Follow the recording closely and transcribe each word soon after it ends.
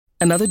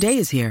Another day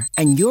is here,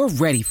 and you're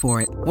ready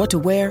for it. What to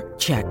wear?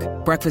 Check.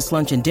 Breakfast,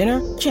 lunch, and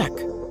dinner? Check.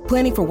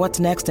 Planning for what's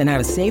next and how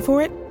to save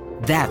for it?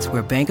 That's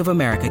where Bank of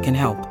America can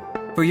help.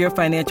 For your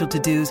financial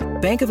to-dos,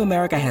 Bank of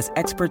America has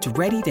experts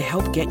ready to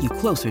help get you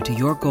closer to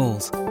your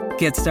goals.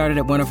 Get started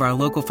at one of our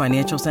local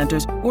financial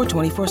centers or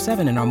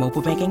 24/7 in our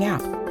mobile banking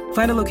app.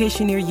 Find a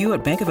location near you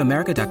at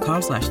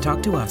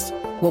bankofamerica.com/talktous.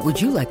 What would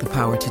you like the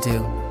power to do?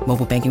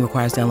 Mobile banking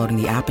requires downloading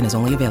the app and is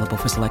only available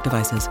for select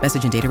devices.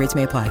 Message and data rates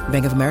may apply.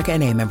 Bank of America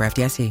N.A., member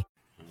FDIC.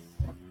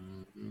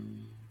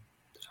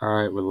 All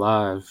right, we're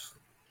live.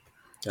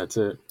 That's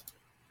it.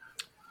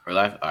 We're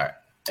live. All right,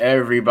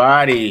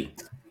 everybody.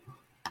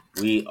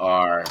 We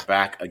are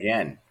back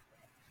again.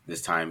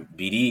 This time,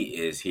 BD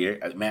is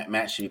here.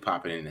 Matt should be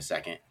popping in a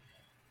second.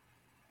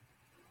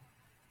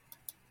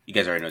 You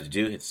guys already know what to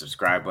do. Hit the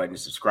subscribe button.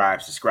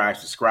 Subscribe.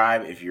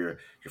 If you're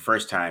your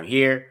first time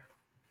here,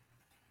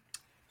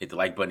 hit the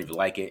like button if you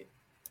like it.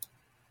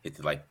 Hit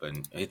the like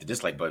button. Hit the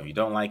dislike button if you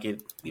don't like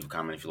it. Leave a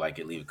comment if you like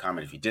it. Leave a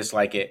comment if you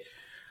dislike it.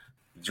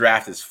 The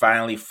draft is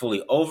finally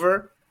fully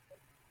over.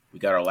 We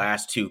got our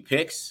last two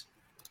picks.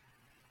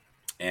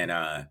 And,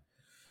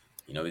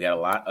 we got a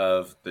lot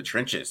of the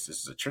trenches.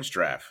 This is a trench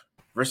draft.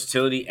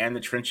 Versatility and the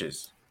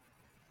trenches.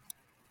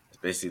 It's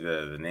basically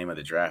the name of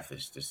the draft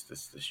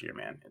this year,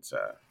 man. It's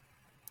I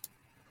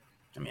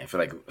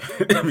feel like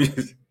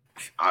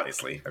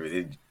obviously.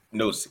 Did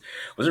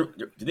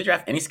they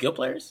draft any skill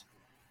players?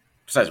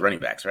 Besides running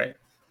backs, right?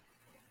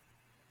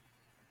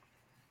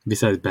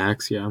 Besides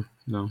backs, yeah.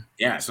 No.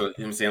 Yeah, so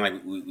I'm saying,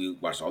 like, we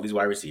watched all these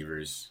wide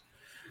receivers,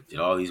 did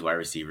all these wide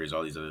receivers,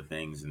 all these other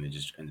things, and they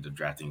just ended up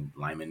drafting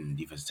linemen and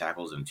defensive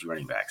tackles and 2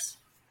 running backs.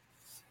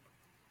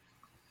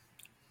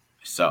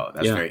 So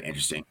that's very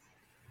interesting.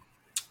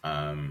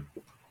 I'm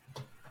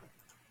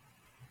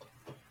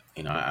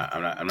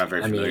not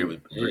very familiar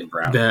with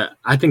Brown.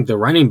 I think the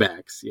running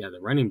backs,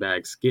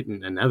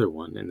 getting another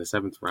one in the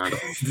 7th round.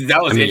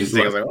 That was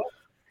interesting. I was like,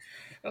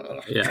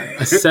 oh. Yeah,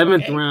 a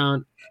 7th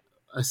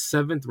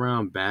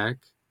round back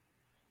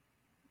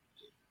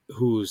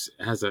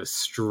has a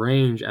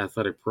strange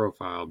athletic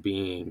profile,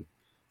 being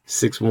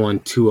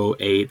 6'1",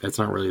 208. That's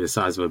not really the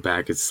size of a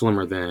back. It's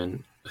slimmer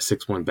than a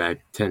 6'1"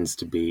 back tends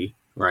to be,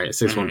 right? A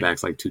 6'1"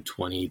 back's like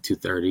 220,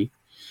 230.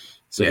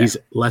 So he's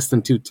less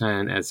than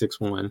 210 at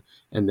 6'1",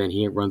 and then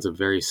he runs a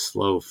very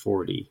slow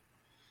 40.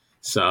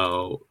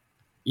 So,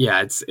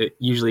 yeah,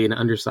 usually an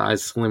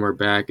undersized, slimmer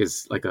back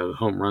is like a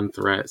home run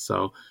threat.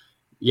 So,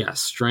 yeah,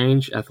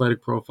 strange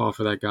athletic profile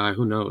for that guy.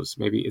 Who knows?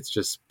 Maybe it's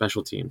just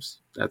special teams.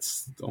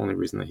 That's the only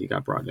reason that he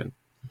got brought in.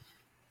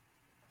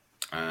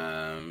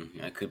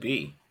 It could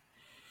be.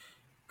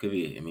 Could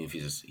be. I mean, if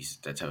he's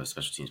that type of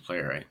special teams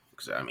player, right?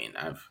 Because I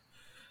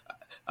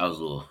was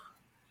a little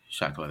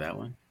shocked by that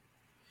one.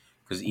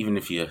 Because even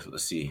if you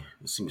let's see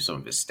some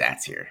of his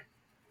stats here.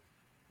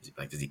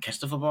 Does he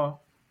catch the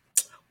football?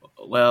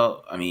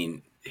 Well, I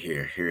mean,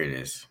 here it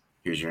is.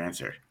 Here's your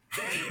answer.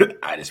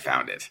 I just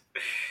found it.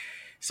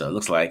 So it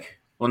looks like,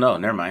 well, no,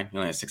 never mind. He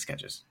only has 6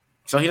 catches.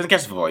 So he doesn't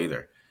catch the football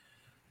either.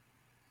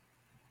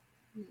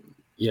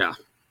 Yeah.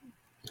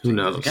 Who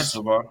knows? He doesn't catch the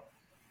football.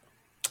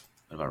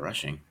 What about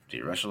rushing? Did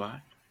he rush a lot?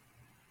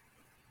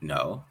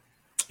 No.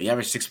 He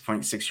averaged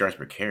 6.6 yards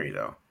per carry,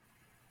 though.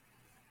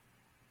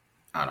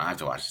 I don't know. I have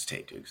to watch this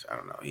tape, dude. I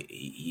don't know.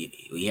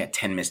 He had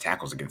 10 missed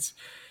tackles against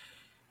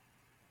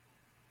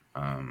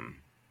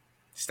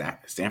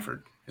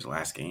Stanford his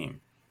last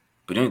game.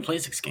 But he only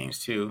played 6 games,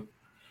 too.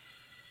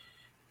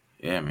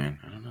 Yeah, man.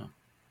 I don't know.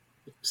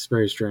 It's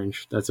very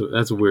strange. That's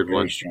a weird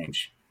one.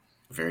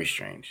 Very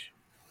strange.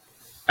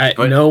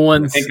 No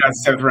one's. I think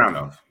that's 7th round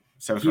though.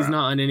 He's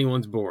not on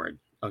anyone's board.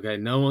 Okay,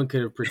 no one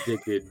could have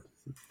predicted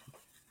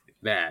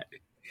that.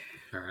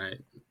 All right.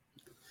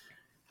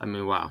 I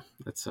mean, wow.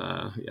 That's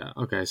yeah.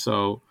 Okay,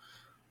 so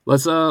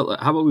let's how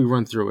about we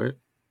run through it?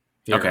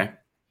 Here. Okay.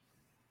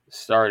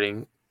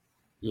 Starting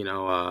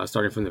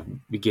from the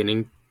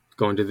beginning,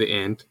 going to the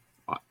end.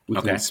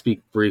 We can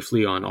speak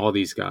briefly on all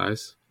these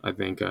guys. I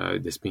think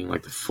this being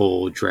like the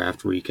full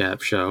draft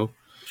recap show.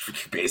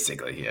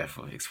 Basically, yeah.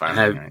 It's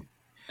finally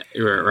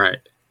right.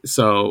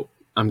 So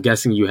I'm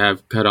guessing you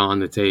have cut on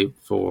the tape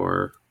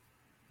for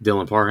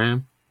Dylan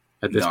Parham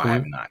at this point?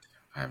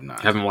 I have not.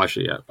 Haven't watched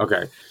it yet.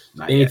 Okay.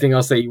 Not Anything yet.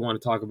 else that you want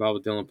to talk about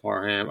with Dylan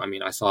Parham? I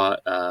mean, I saw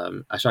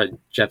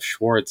Jeff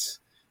Schwartz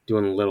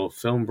doing a little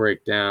film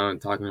breakdown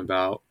talking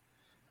about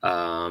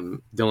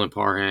Dylan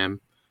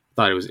Parham.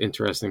 Thought it was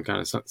interesting,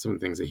 kind of some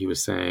things that he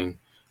was saying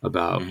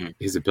about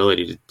his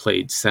ability to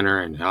play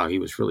center and how he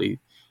was really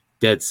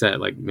dead set.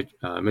 Like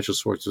Mitchell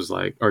Schwartz was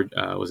like, or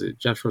was it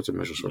Jeff Schwartz or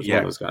Mitchell Schwartz? Yeah.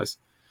 One of those guys.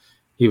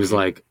 He was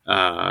like,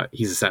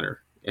 he's a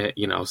center,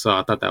 so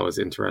I thought that was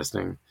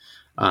interesting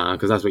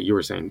because that's what you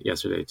were saying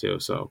yesterday too.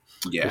 So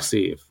we'll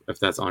see if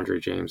that's Andre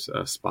James'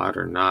 spot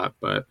or not.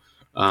 But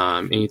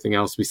anything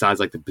else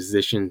besides like the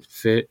position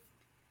fit?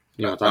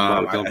 Talk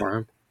about Dylan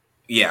Parham?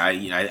 Yeah, I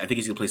think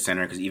he's gonna play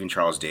center because even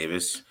Charles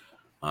Davis,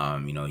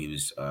 he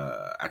was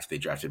after they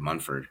drafted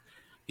Munford,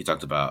 he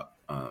talked about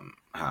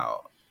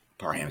how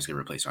Parham's gonna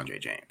replace Andre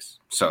James.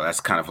 So that's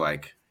kind of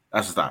like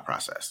that's the thought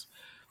process.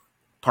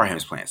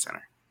 Parham's playing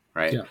center,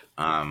 right? Yeah.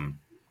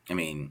 I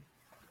mean,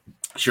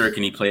 sure,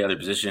 can he play other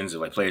positions if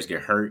like players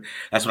get hurt?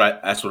 That's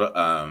what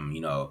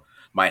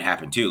might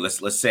happen too.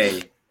 Let's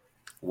say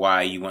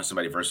why you want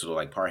somebody versatile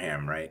like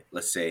Parham, right?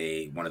 Let's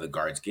say one of the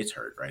guards gets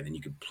hurt, right? Then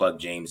you could plug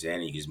James in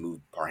and you just move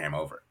Parham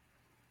over.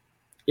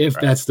 If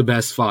right? That's the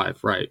best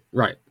five, right?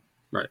 Or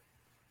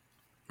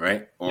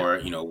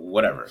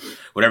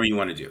whatever you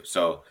want to do.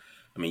 So,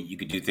 I mean, you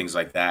could do things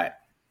like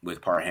that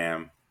with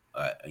Parham.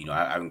 I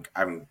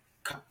haven't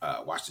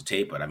watched the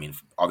tape, but I mean,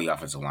 all the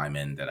offensive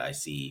linemen that I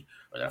see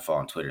or that I follow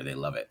on Twitter, they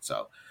love it.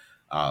 So,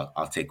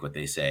 I'll take what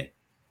they say.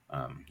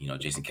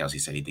 Jason Kelce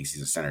said he thinks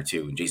he's a center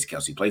too, and Jason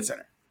Kelce played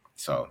center.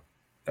 So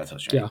that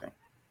tells you anything.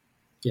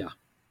 Yeah.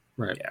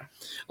 Right. Yeah.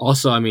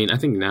 Also, I mean, I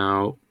think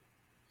now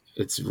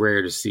it's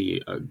rare to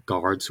see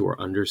guards who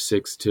are under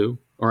 6'2"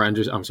 or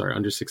under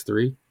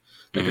 6'3",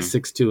 like a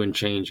 6'2" and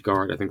change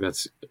guard. I think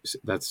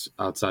that's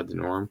outside the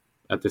norm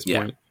at this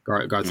point.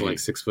 Guards are like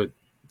 6'3",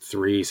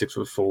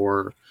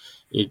 6'4".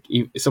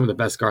 Some of the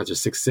best guards are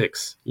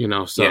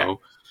 6'6". So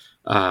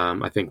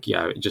I think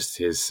just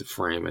his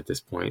frame at this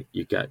point,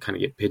 you kind of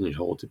get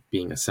pigeonholed to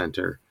being a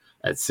center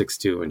at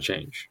 6'2" and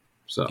change.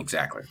 So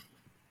exactly,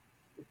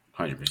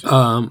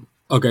 100%.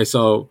 Okay,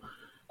 so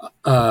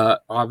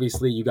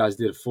obviously you guys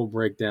did a full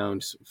breakdown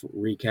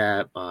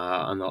recap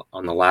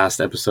on the last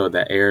episode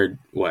that aired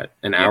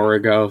an hour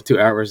ago, 2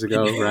 hours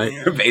ago, right?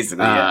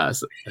 Basically.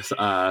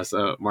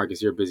 So Marcus,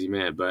 you're a busy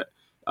man, but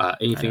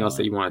anything else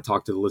that you want to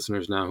talk to the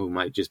listeners now who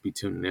might just be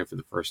tuning in for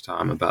the first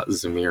time about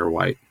Zamir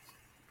White?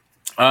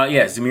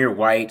 Zamir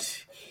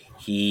White,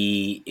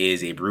 he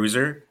is a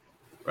bruiser.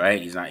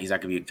 Right, he's not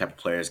gonna be the type of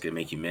player that's gonna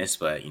make you miss,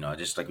 but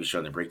just like we showed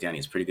in the breakdown, he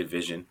has pretty good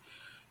vision.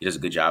 He does a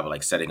good job of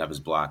like setting up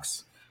his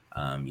blocks.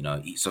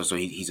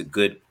 He's a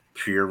good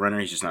pure runner.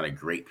 He's just not a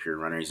great pure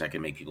runner. He's not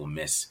gonna make people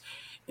miss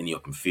in the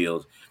open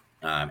field,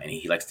 and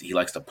he likes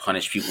to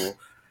punish people.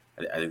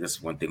 I think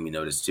that's one thing we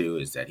noticed too,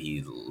 is that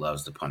he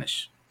loves to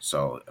punish.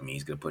 So I mean,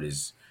 he's gonna put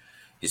his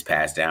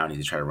pads down. He's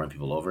gonna try to run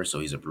people over. So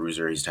he's a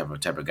bruiser. He's the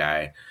type of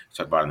guy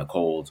talk about in the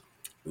cold.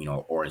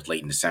 Or it's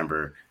late in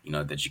December,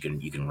 that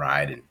you can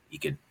ride and you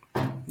could,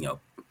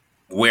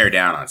 wear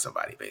down on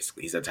somebody.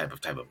 Basically, he's that type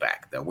of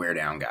back, that wear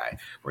down guy,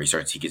 where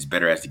he gets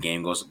better as the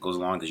game goes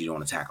along because you don't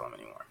want to tackle him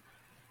anymore.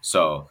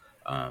 So,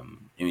 I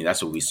mean,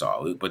 that's what we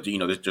saw. But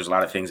there's a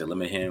lot of things that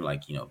limit him,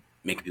 like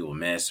making people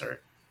miss or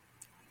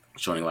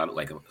showing a lot of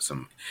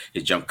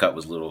his jump cut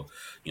was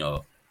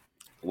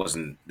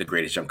wasn't the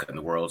greatest jump cut in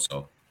the world.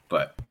 So,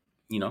 but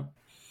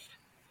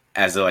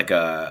as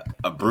a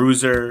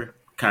bruiser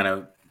kind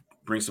of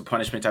brings some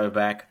punishment type of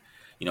back.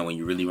 When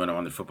you really run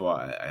on the football,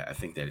 I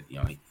think that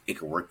it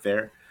could work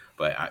there.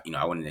 But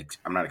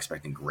I'm not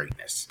expecting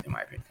greatness in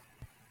my opinion.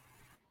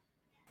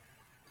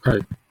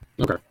 Right.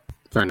 Okay.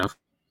 Fair enough.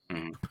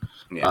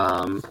 Mm-hmm.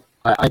 Yeah.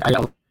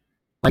 I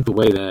like the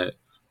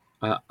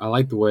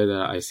way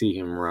that I see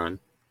him run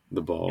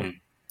the ball. Mm-hmm.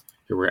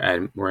 Here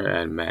we're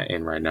at Matt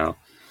in right now.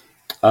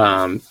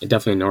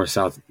 Definitely north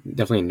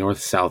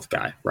south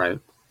guy, right?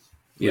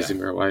 Yeah.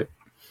 Zamir White.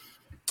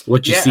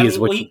 What you see is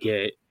what you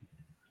get.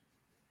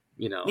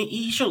 I mean,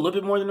 he showed a little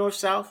bit more than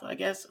north-south, I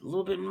guess, a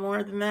little bit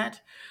more than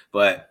that.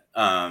 But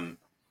I mean,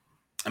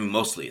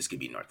 mostly it's gonna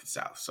be north and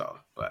south. So,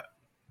 but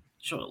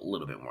he showed a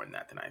little bit more than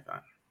that than I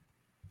thought.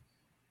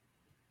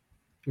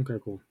 Okay,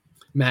 cool.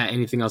 Matt,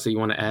 anything else that you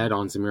want to add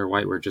on Zamir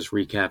White? We're just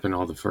recapping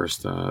all the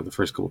first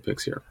couple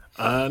picks here.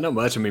 Not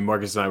much. I mean,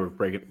 Marcus and I were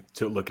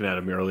looking at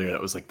him earlier.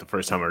 That was like the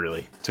first time I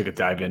really took a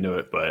dive into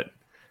it. But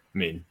I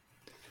mean,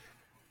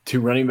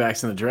 2 running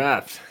backs in the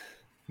draft.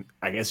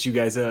 I guess you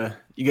guys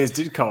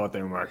did call it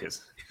there,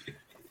 Marcus.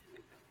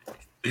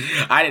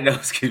 I didn't know it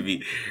was going to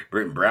be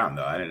Britton Brown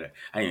though. I didn't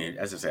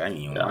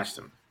even watch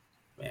them.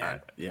 Man.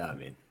 I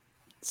mean,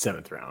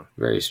 7th round.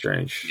 Very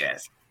strange.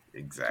 Yes,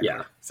 exactly.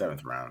 Yeah,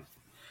 7th round.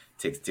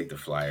 Take the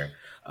flyer.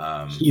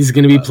 He's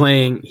going to be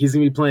playing. He's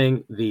going to be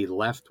playing the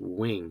left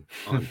wing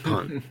on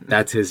punt.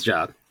 That's his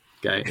job.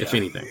 Okay, if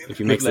anything, if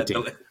he makes the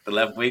team, the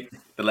left wing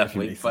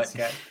punt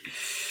guy.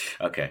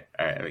 Okay,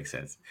 all right, that makes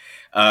sense.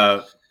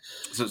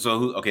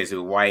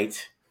 So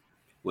White,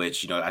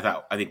 which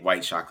I think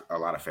White shocked a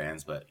lot of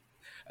fans, but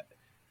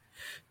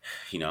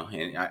and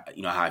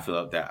how I feel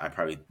about that. I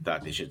probably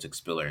thought they should have took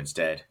Spiller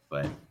instead,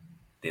 but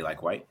they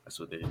like White. That's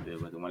what they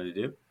wanted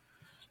to do,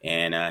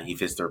 and he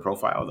fits their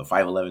profile, the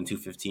 5'11",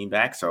 215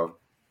 back. So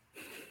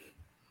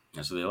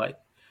that's what they like.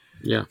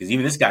 Yeah, because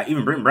even this guy,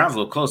 even Britton Brown's a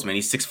little close, man.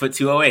 He's 6'2",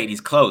 208.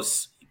 He's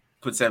close.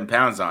 Put 7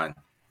 pounds on.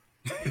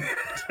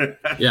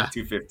 Yeah,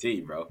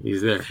 215, bro.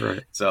 He's there,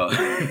 right? So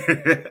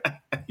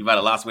he might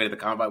have lost weight at the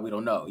combine. We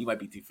don't know. He might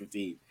be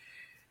 215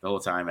 the whole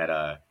time at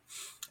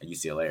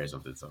UCLA or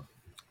something. So,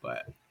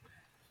 but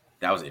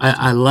that was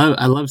interesting. I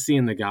love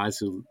seeing the guys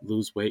who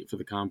lose weight for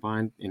the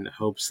combine in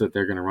hopes that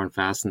they're going to run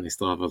fast and they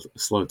still have a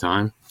slow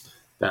time.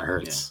 That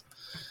hurts.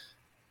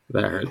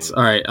 Yeah. That hurts.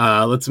 All right,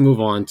 let's move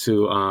on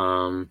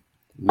to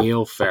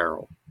Neil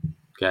Farrell.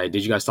 Okay,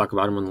 did you guys talk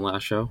about him on the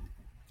last show?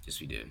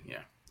 Yes, we did.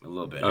 Yeah, a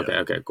little bit.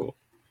 Okay, cool.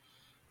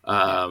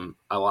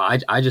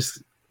 I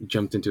just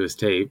jumped into his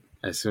tape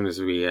as soon as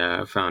we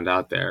found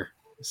out there.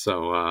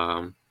 So,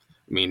 I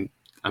mean,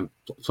 I'm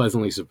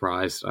pleasantly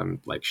surprised.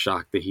 I'm like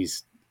shocked that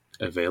he's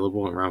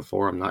available in round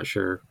 4. I'm not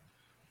sure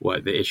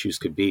what the issues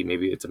could be.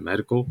 Maybe it's a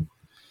medical.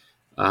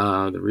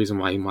 The reason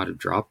why he might have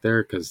dropped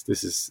there, because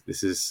this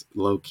is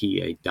low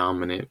key a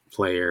dominant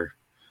player.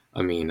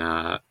 I mean,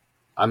 I'm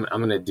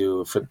gonna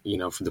do for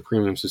the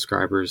premium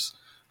subscribers.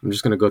 I'm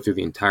just gonna go through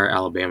the entire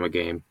Alabama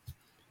game.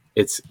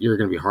 You're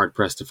gonna be hard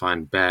pressed to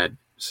find bad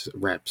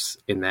reps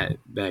in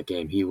that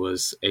game. He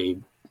was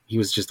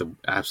just an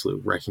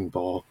absolute wrecking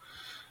ball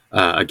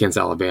against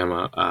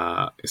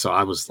Alabama. So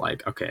I was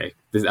like, okay,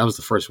 that was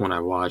the first one I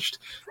watched.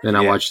 Then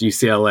I watched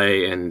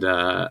UCLA and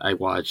I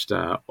watched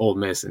Ole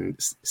Miss, and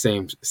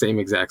same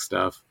exact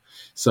stuff.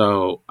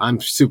 So I'm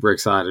super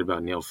excited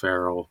about Neil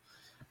Farrell.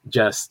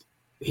 Just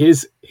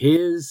his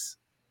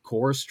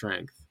core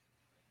strength,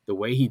 the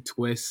way he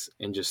twists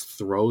and just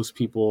throws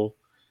people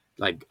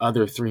like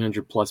other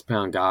 300 plus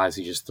pound guys.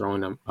 He's just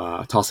throwing them,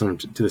 tossing them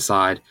to the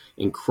side.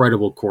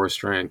 Incredible core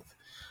strength.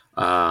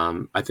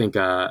 I think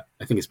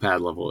his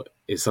pad level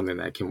is something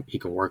that he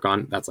can work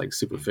on. That's like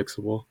super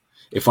fixable.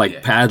 If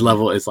pad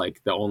level is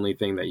like the only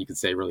thing that you could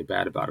say really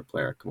bad about a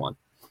player, come on.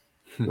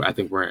 I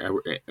think we're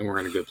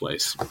in a good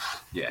place.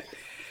 Yeah.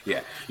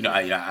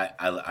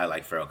 I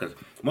like Farrell because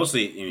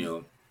mostly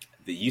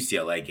the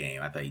UCLA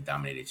game. I thought he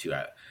dominated too.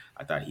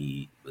 I thought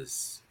he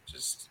was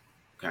just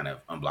kind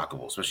of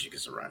unblockable, especially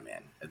against the run,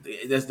 man.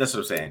 That's what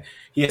I'm saying.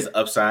 He has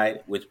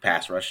upside with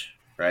pass rush,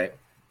 right?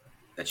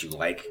 That you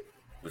like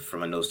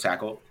from a nose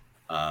tackle.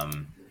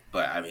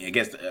 But I mean,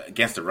 against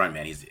the run,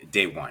 man, he's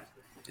day one.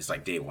 It's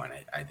like day one.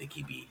 I think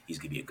he's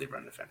gonna be a good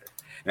run defender.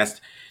 And that's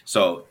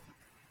so.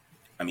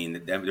 I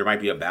mean, there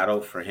might be a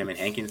battle for him and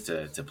Hankins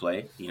to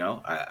play.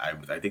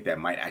 I think that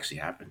might actually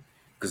happen.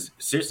 Because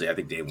seriously, I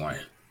think day one.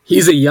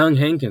 He's a young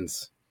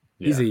Hankins.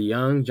 He's a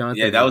young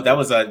Jonathan. Yeah, that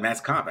was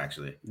Matt's comp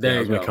actually.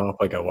 There you go.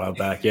 Comp like a while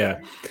back. Yeah.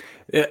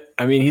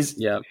 I mean, he's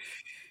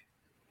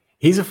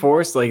a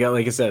force. Like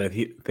I said,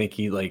 I think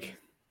he like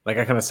I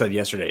kind of said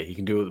yesterday, he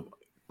can do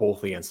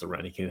both against the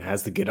run. He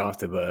has to get off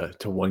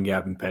to one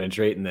gap and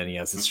penetrate, and then he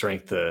has the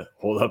strength to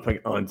hold up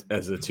on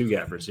as a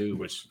 2-gapper too,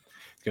 which is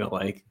gonna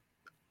like.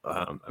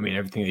 I mean,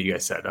 everything that you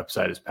guys said.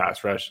 Upside is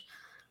pass rush.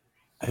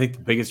 I think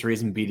the biggest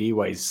reason BD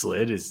why he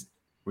slid is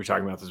we were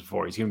talking about this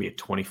before. He's gonna be a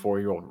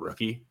 24-year-old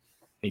rookie.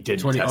 He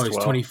didn't test well. He's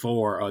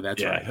 24. Oh,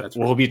 that's right.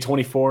 He'll be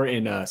 24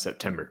 in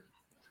September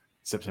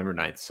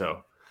 9th.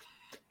 So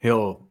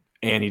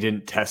he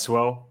didn't test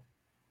well.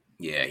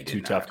 Yeah, he did.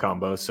 2 tough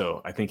combos.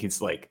 So I think it's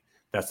like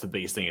that's the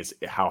biggest thing is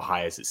how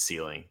high is his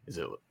ceiling? Is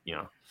it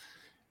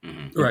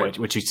right?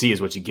 What you see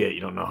is what you get. You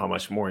don't know how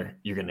much more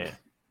you're gonna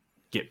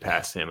get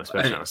past him,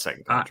 especially on a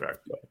second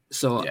contract.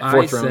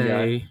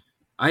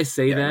 I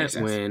say that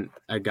when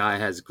a guy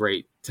has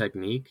great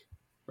technique,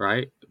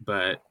 right?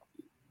 But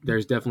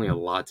there's definitely a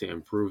lot to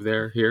improve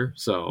here.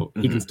 So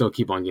he can still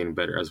keep on getting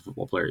better as a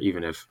football player,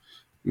 even if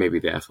maybe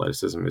the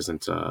athleticism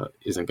isn't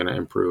going to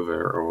improve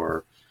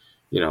or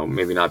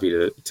maybe not be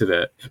to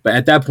the. But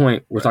at that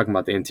point, we're talking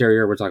about the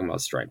interior. We're talking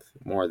about strength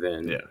more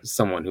than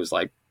someone who's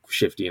like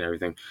shifty and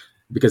everything.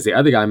 Because the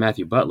other guy,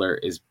 Matthew Butler,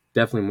 is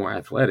definitely more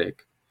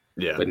athletic,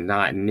 but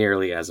not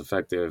nearly as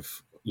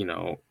effective.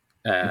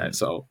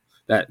 So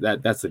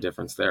that's the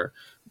difference there.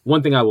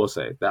 One thing I will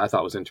say that I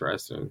thought was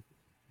interesting,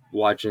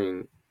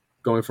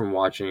 going from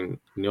watching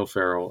Neil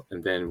Farrell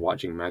and then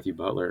watching Matthew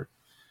Butler,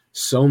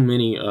 so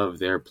many of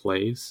their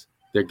plays,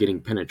 they're getting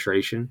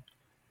penetration.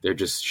 They're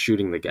just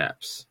shooting the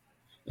gaps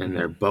and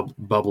they're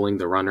bubbling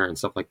the runner and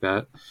stuff like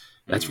that.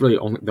 That's really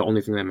the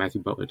only thing that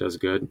Matthew Butler does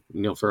good.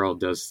 Neil Farrell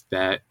does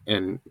that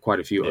and quite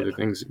a few other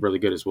things really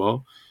good as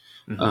well.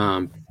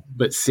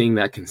 But seeing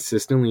that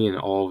consistently in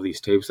all of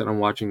these tapes that I'm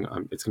watching,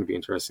 it's going to be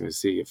interesting to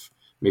see if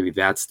maybe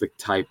that's the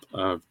type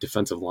of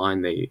defensive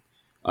line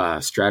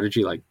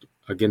strategy like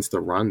against the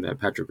run that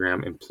Patrick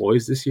Graham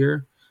employs this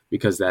year,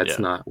 because that's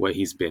not what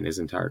he's been his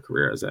entire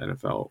career as an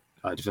NFL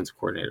defensive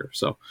coordinator.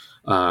 So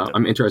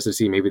I'm interested to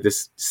see maybe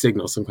this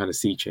signals some kind of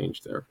sea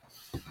change there.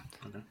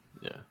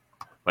 Yeah.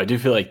 I do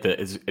feel like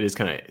it is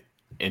kind of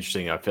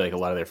interesting. I feel like a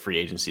lot of their free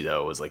agency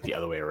though was like the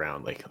other way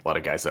around. Like a lot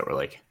of guys that were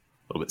like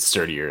a little bit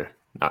sturdier,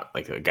 not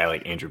like a guy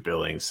like Andrew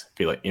Billings. I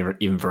feel like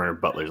even Vernon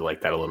Butler's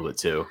like that a little bit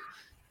too.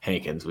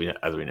 Hankins,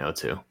 as we know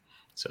too.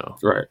 So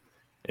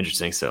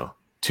interesting. So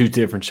 2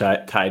 different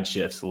tide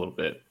shifts a little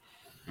bit.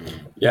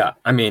 Yeah,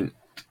 I mean,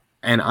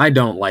 and I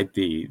don't like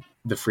the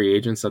free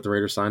agents that the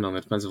Raiders signed on the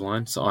defensive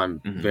line. So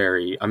I'm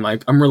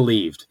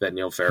relieved that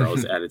Neil Farrell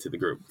is added to the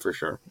group for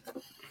sure.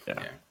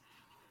 Yeah.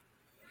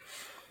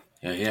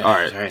 All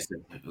right.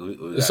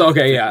 So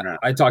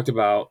I talked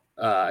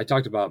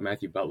about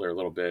Matthew Butler a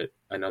little bit.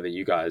 I know that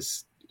you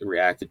guys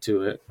reacted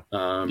to it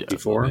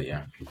before.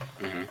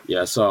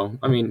 So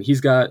I mean, he's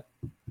got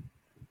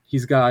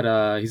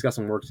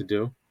some work to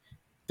do.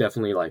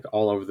 Definitely like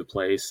all over the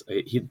place.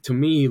 To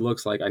me, he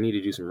looks like I need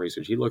to do some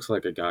research. He looks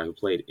like a guy who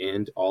played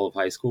end all of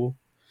high school,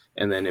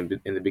 and then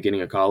in the beginning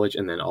of college,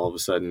 and then all of a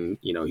sudden,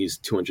 he's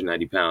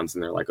 290 pounds,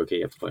 and they're like, okay,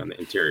 you have to play on the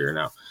interior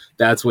now.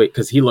 That's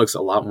because he looks a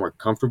lot more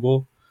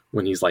comfortable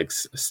when he's like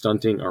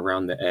stunting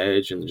around the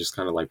edge and just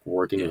kind of like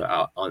working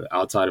on the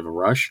outside of a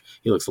rush,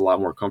 he looks a lot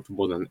more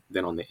comfortable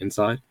than on the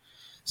inside.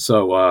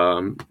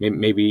 So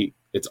maybe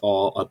it's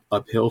all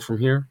uphill from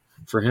here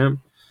for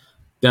him.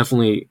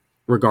 Definitely,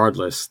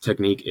 regardless,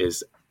 technique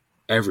is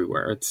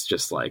everywhere. It's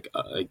just like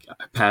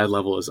pad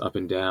level is up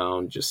and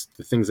down. Just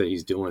the things that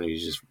he's doing,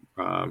 he's just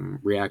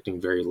reacting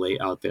very late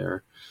out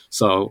there.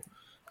 So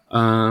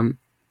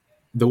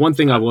the one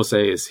thing I will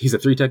say is he's a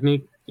 3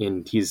 technique,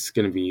 and he's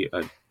going to be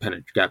a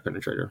gap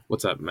penetrator.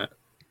 What's up, Matt?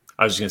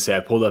 I was just going to say, I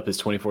pulled up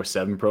his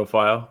 24/7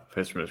 profile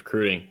from his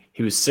recruiting.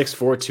 He was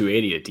 6'4",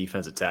 280 at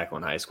defensive tackle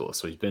in high school.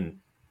 So he's been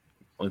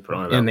only put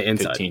on about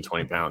 15,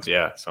 20 pounds.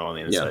 Yeah, so on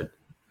the inside.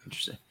 Yeah.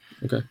 Interesting.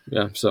 Okay,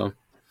 yeah, so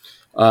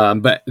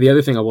but the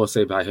other thing I will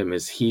say about him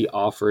is he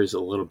offers a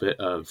little bit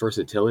of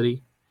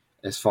versatility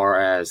as far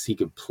as he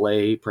could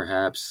play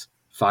perhaps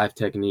 5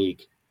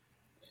 technique,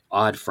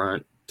 odd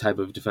front type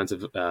of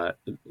defensive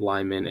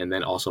lineman, and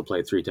then also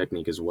play 3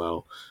 technique as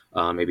well,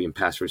 maybe in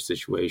pass rush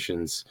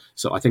situations.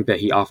 So I think that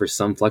he offers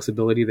some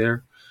flexibility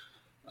there,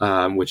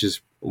 which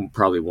is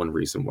probably one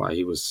reason why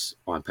he was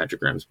on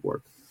Patrick Graham's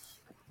board.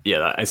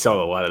 Yeah, I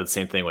saw a lot of the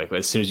same thing. Like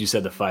as soon as you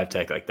said the 5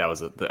 tech, like that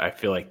was, I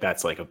feel like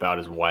that's like about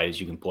as wide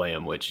as you can play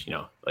him. Which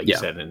like you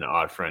said, in an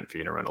odd front, if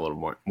you're gonna run a little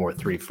more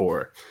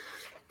 3-4,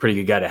 pretty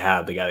good guy to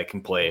have. The guy that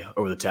can play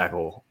over the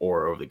tackle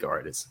or over the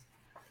guard is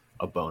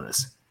a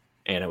bonus.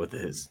 And with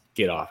his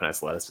get off and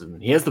athleticism,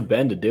 he has the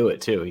bend to do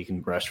it too. He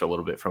can rush for a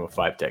little bit from a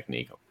 5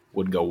 technique.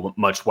 Wouldn't go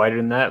much wider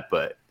than that,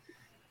 but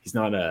he's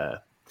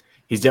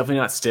definitely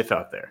not stiff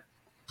out there.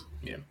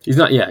 Yeah, he's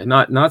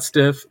not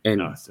stiff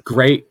and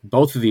great.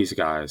 Both of these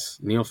guys,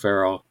 Neil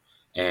Farrell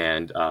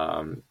and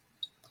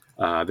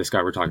this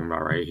guy we're talking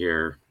about right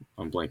here,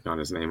 I'm blanking on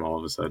his name all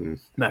of a sudden.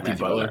 Matthew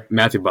Butler.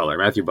 Matthew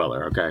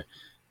Butler. Okay,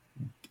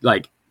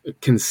 like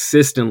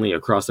consistently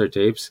across their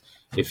tapes,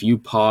 if you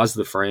pause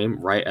the frame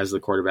right as the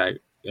quarterback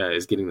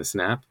is getting the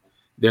snap,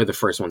 they're the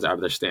first ones out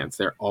of their stance.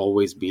 They're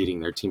always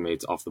beating their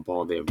teammates off the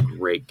ball. They have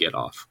great get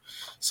off,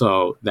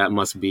 so that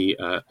must be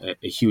a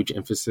huge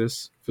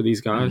emphasis for these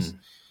guys.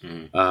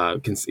 Being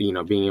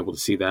able to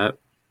see that.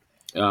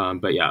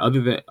 But yeah,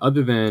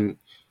 other than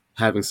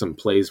having some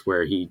plays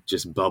where he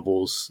just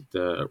bubbles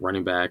the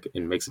running back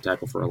and makes a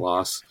tackle for a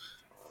loss,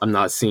 I'm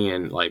not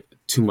seeing like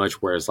too much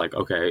where it's like,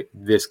 okay,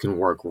 this can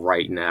work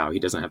right now. He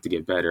doesn't have to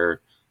get better.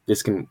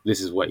 This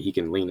is what he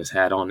can lean his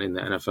hat on in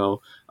the NFL.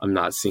 I'm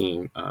not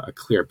seeing a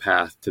clear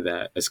path to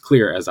that, as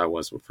clear as I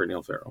was for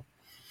Neil Farrell.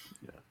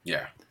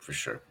 Yeah, for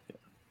sure.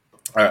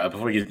 All right,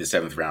 before we get to the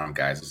 7th round,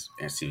 guys,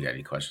 let's see if we got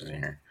any questions in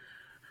here.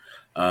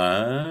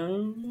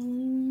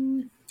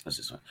 What's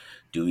this one?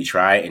 Do we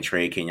try and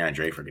trade Kenyon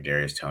Drake for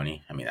Kadarius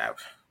Toney? I mean,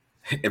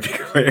 if we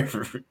go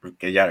for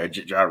Kenyon or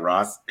John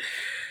Ross,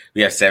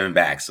 we have 7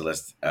 backs, so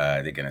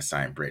they're gonna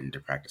sign Britton to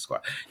practice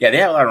squad. Yeah, they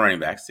have a lot of running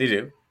backs, they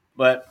do.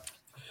 But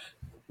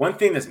one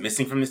thing that's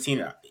missing from this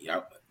team,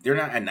 they're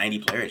not at 90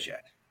 players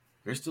yet.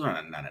 They're still not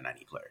at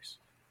 90 players.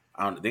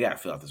 I don't know. They got to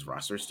fill out this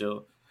roster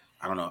still.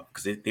 I don't know,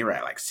 because they were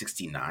at like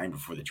 69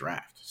 before the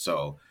draft.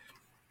 So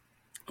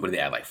what do they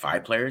add, like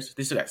 5 players?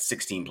 They still got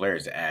 16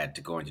 players to add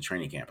to go into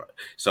training camp.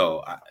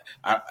 So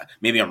I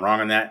maybe I'm wrong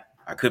on that.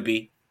 I could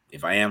be.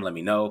 If I am, let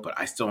me know. But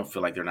I still don't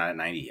feel like they're not at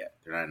 90 yet.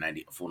 They're not at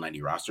a full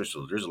 90 roster.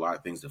 So there's a lot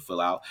of things to fill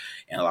out.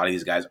 And a lot of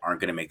these guys aren't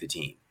going to make the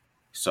team.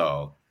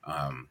 So,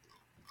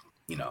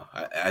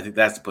 I think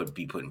that's to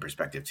be put in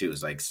perspective too.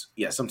 It's like,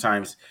 yeah,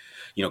 sometimes,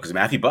 because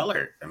Matthew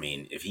Butler, I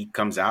mean, if he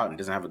comes out and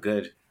doesn't have a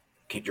good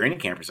training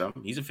camp or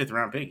something, he's a 5th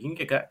round pick. He can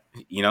get cut.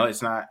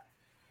 It's not,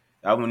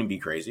 that wouldn't be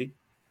crazy.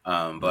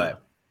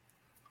 But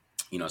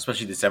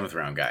especially the 7th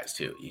round guys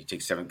too. You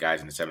take 7 guys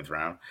in the 7th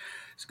round,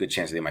 it's a good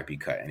chance that they might be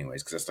cut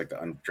anyways, because that's like the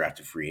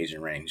undrafted free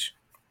agent range.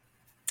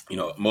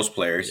 Most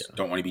players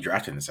don't want to be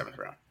drafted in the 7th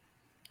round.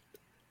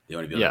 They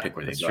want to be able to pick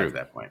where they go at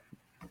that point.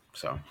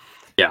 So,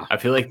 yeah, I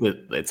feel like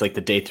it's like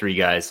the day 3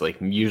 guys, like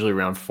usually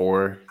around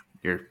 4,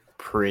 you're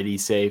pretty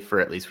safe for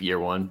at least year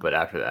 1. But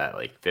after that,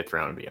 like 5th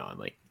round and beyond,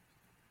 like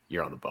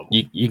you're on the bubble.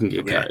 You can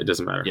get cut. It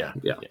doesn't matter.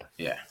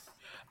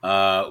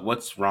 Yeah.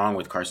 What's wrong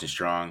with Carson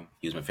Strong?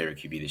 He was my favorite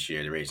QB this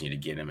year. The Raiders need to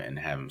get him and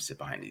have him sit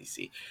behind the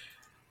DC.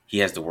 He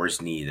has the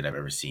worst knee that I've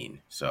ever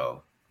seen.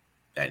 So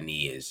that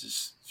knee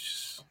is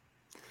just...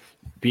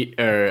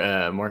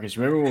 Marcus,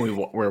 remember when we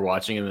were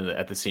watching him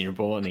at the Senior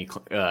Bowl and he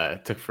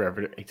took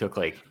forever? He took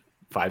like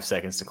 5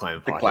 seconds to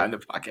climb the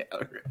pocket.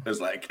 It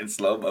was like in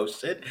slow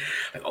motion.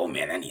 Like, oh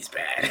man, that knee's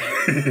bad.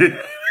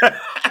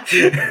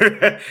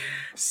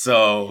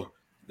 So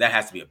that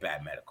has to be a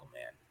bad medical,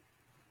 man.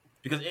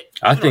 Because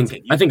I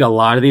think a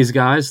lot of these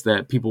guys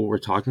that people were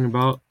talking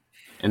about,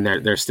 and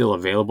they're still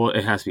available,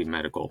 it has to be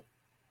medical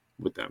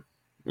with them.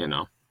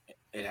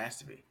 It has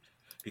to be,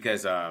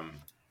 because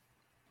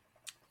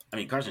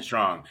Carson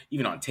Strong,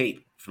 even on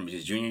tape from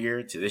his junior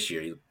year to this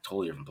year, he's a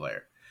totally different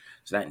player.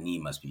 So that knee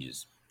must be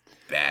just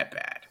bad.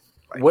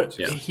 Like,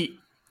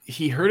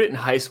 he heard it in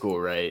high school,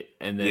 right?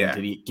 And then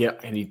did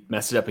he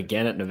mess it up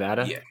again at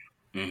Nevada? Yeah.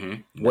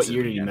 Mm-hmm. What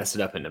year did he mess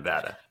it up in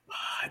Nevada?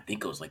 I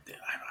think it was like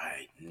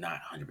I'm not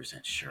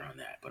 100% sure on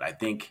that, but I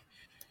think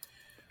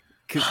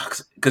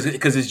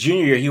Because his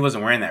junior year he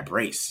wasn't wearing that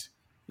brace.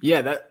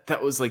 Yeah,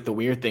 that was like the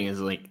weird thing is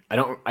like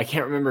I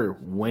can't remember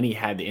when he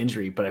had the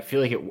injury, but I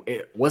feel like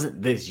it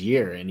wasn't this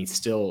year, and he's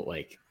still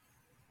like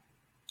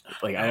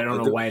I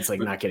don't know why it's like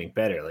not getting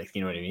better. Like,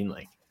 you know what I mean?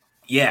 Like,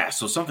 yeah.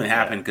 So something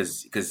happened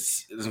because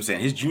as I'm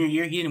saying, his junior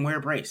year he didn't wear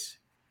a brace,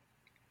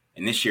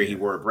 and this year he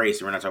wore a brace.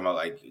 And we're not talking about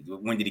like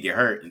when did he get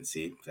hurt? And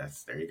see,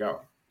 there you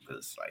go.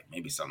 Because like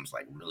maybe something's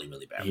like really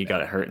really bad. He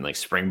got hurt in like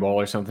spring ball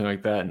or something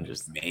like that, and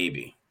just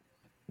maybe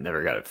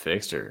never got it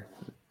fixed or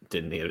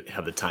didn't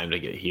have the time to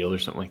get healed or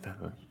something like that.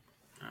 I don't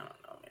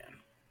know, man.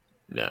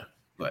 Yeah,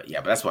 but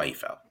that's why he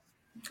fell.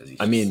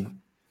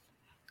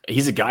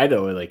 He's a guy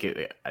though. Like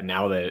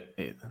now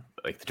that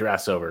like the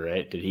draft's over,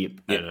 right? Did he?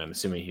 Yeah. And I'm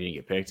assuming he didn't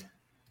get picked.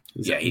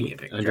 Yeah, he didn't get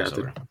picked.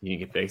 He didn't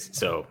get picked.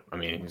 So I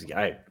mean, he's a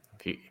guy.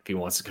 If he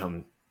wants to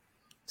come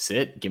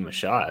sit, give him a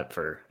shot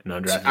for an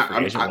undrafted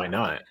free agent. Why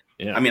not?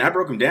 Yeah. I mean, I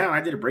broke him down.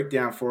 I did a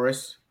breakdown for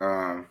us.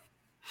 I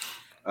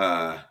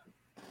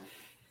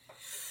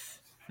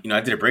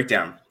did a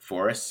breakdown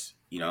for us,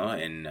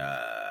 and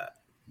I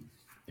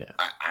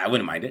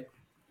wouldn't mind it.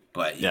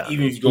 But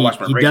even if you go watch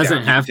my breakdown, he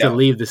doesn't have to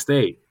leave the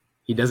state.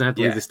 He doesn't have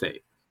to leave the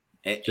state.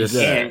 And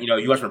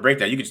you watch my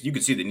breakdown, you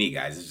could see the knee,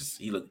 guys.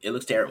 It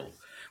looks terrible,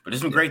 but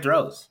there's some great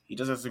throws. He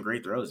does have some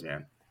great throws,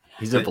 man.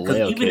 He's a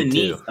Vallejo kid too. Even the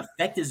knee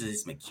affects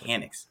his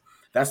mechanics.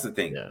 That's the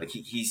thing. Yeah. Like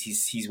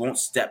he won't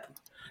step.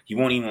 He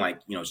won't even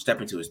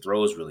step into his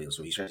throws really.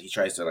 So he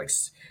tries to like.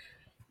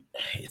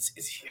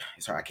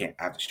 It's hard. I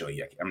have to show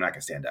you. I'm not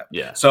gonna stand up.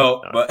 Yeah.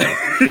 So, but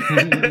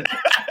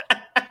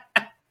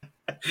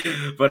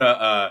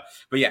but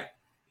yeah,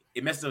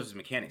 it messes up his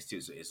mechanics too.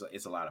 So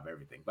it's a lot of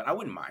everything. But I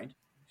wouldn't mind.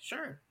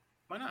 Sure,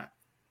 why not?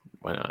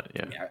 Why not?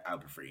 Yeah. I mean, I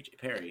would prefer EJ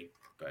Perry,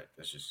 but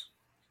that's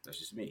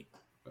just me.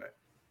 But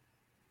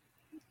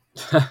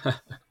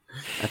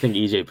I think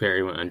EJ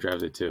Perry went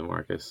undrafted too,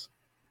 Marcus.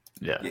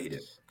 Yeah, he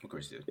did. Of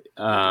course, he did.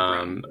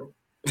 A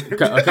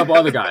couple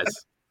other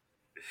guys.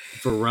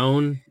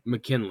 Verone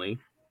McKinley.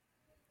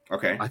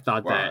 Okay. I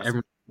thought that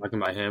everyone was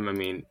talking about him. I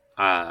mean,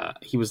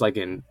 he was like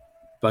in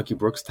Bucky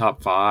Brooks'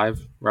 top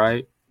 5,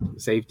 right?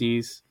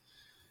 Safeties.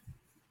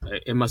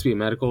 It must be a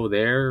medical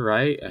there,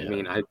 right? Yeah. I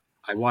mean, I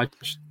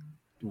watched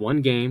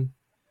one game.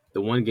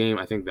 The one game,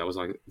 I think that was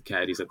on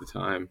Caddies at the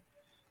time,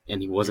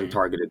 and he wasn't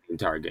targeted the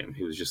entire game.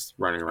 He was just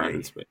running around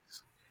in space.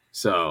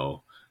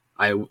 So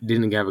I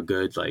didn't have a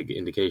good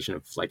indication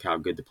of how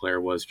good the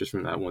player was just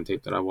from that one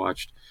tape that I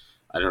watched.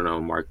 I don't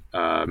know,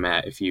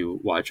 Matt, if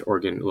you watch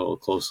Oregon a little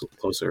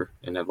closer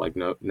and have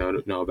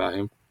know about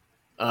him.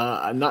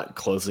 I'm not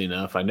closely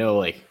enough. I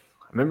know I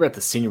remember at the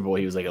Senior Bowl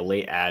he was a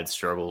late ad,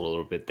 struggled a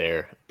little bit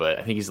there, but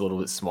I think he's a little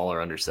bit smaller,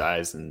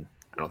 undersized, and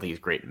I don't think he's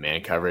great in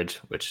man coverage,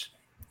 which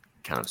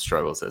kind of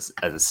struggles as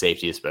a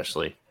safety,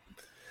 especially.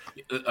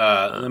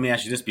 Let me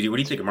ask you this, BD. What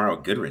do you think of Mario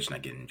Goodrich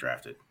not getting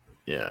drafted?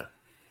 Yeah,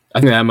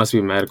 I think that must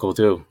be medical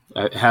too.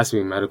 It has to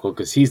be medical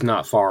because he's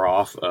not far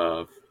off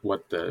of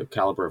what the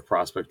caliber of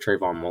prospect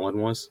Trayvon Mullen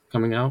was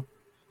coming out.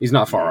 He's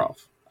not far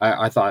off.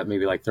 I thought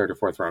maybe 3rd or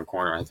 4th round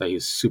corner. I thought he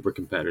was super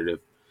competitive,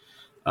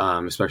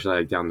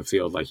 especially down the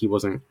field. He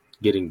wasn't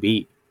getting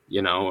beat.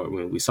 I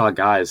mean, we saw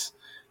guys.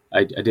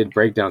 I did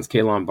breakdowns.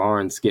 K'Lon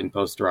Barnes getting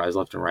posterized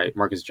left and right.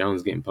 Marcus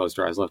Jones getting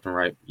posterized left and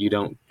right. You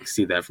don't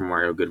see that from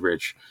Mario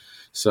Goodrich.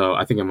 So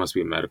I think it must be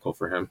a medical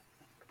for him.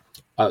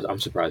 I'm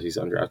surprised he's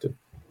undrafted.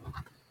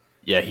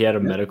 Yeah, he had a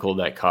medical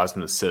that caused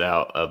him to sit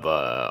out of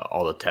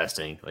all the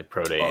testing,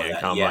 pro day and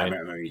combine.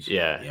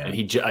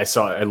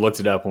 I looked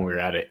it up when we were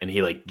at it, and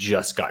he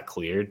just got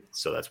cleared.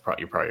 So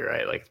you're probably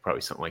right.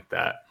 Probably something like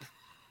that.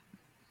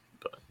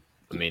 But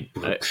I mean,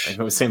 I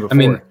was saying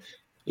before,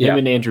 him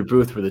and Andrew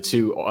Booth were the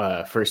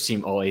 2 first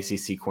team All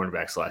ACC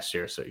cornerbacks last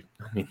year. So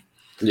I mean,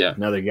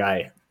 another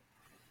guy,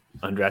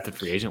 undrafted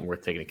free agent,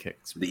 worth taking a kick.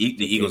 The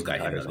Eagles got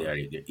him.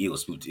 The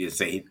Eagles swooped.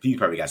 He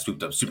probably got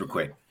swooped up super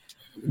quick.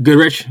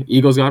 Goodrich,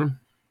 Eagles got him?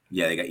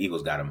 Yeah,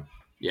 Eagles got him.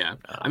 Yeah.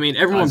 I mean,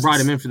 everyone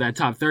brought him in for that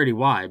top 30.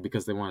 Why?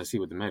 Because they want to see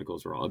what the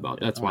medicals were all about.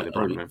 That's why they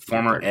brought him in.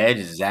 Former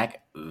edge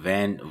Zach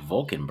Van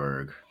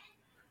Valkenburg.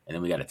 And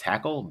then we got a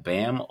tackle,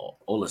 Bam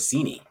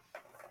Olaseni,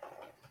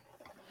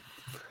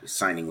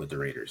 signing with the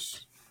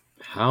Raiders.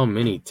 How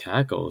many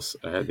tackles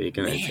are they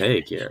going to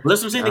take here? Well,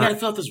 that's what I'm saying. They got to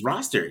fill out this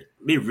roster.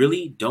 They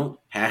really don't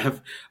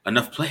have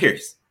enough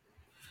players.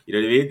 You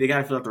know what I mean? They got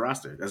to fill out the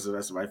roster. That's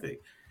what I think.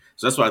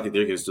 So that's why I think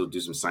they're going to still do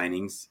some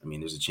signings. I mean,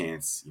 there's a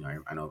chance.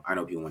 I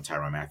know people want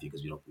Tyrann Mathieu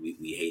because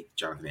we hate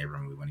Jonathan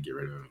Abram. We want to get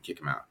rid of him and kick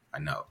him out. I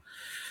know,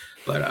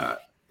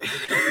 but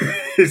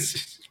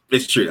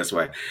it's true. That's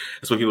why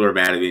people are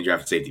mad at being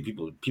drafted safety.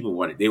 People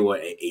want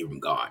Abram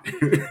gone.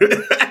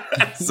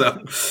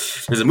 So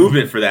there's a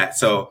movement for that.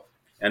 So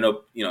I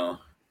know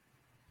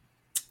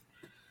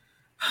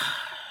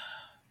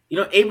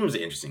Abram's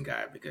an interesting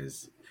guy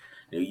because.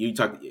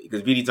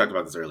 Because BD talked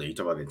about this earlier. You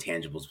talked about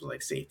intangibles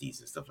with safeties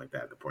and stuff like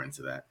that, the importance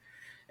of that,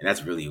 and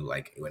that's really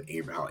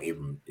how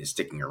Abram is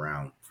sticking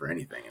around for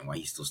anything, and why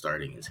he's still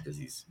starting is because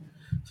he's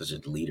such a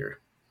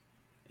leader,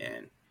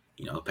 and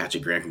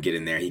Patrick Graham can get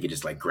in there. He could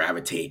just like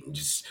gravitate and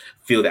just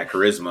feel that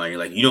charisma. And you're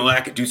like, you know what?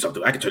 I could do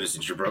something. I could turn this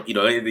into bro. And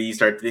then you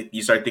start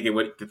thinking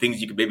what the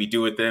things you could maybe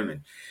do with them.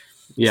 And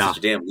he's such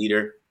a damn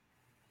leader.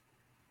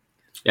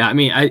 Yeah, I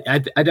mean, I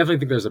definitely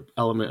think there's an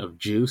element of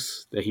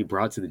juice that he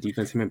brought to the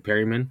defense. Him and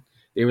Perryman,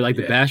 they were like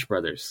the Bash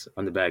brothers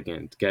on the back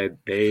end. Okay,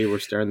 they were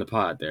stirring the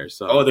pot there.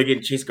 So they're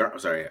getting Chase Garber.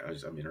 Sorry,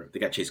 they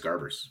got Chase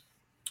Garbers.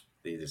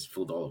 They just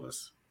fooled all of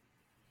us.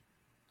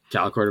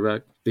 Cal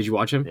quarterback. Did you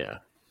watch him? Yeah.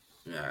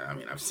 Yeah, I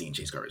mean, I've seen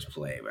Chase Garbers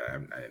play, but I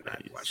did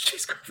not watch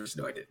Chase Garbers.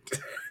 No, I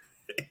didn't.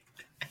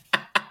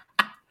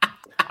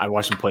 I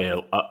watched him play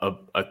a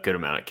good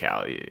amount of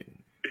Cal.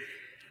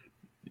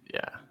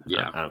 Yeah.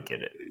 I don't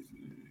get it.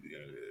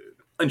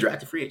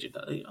 Undrafted free agent,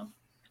 though,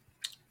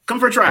 Come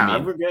for a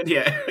trial. We're good.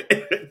 Yeah.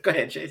 Go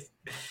ahead, Chase.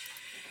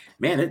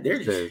 Man,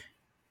 they're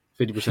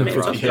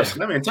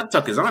 50%. Man,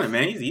 Tuck is on it,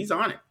 man. He's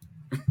on it.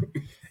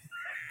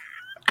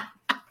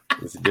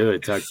 Let's do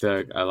it, Tuck.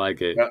 I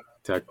like it.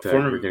 Tuck.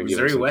 Former We're going to give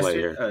Missouri him some Western,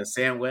 play here.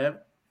 Sam Webb.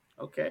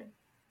 Okay.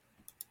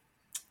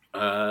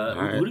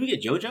 Right. Who do we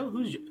get? JoJo?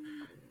 Who's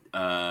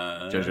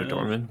JoJo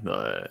Dorman,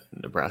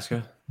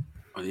 Nebraska.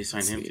 Oh, they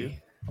signed him too?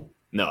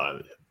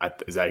 No,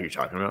 is that who you're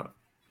talking about?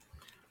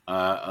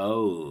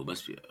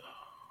 Must be.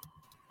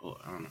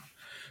 I don't know.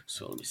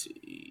 So let me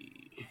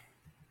see.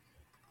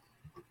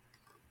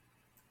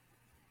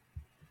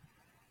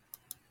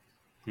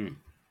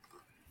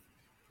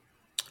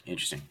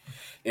 Interesting.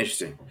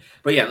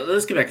 But yeah,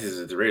 let's get back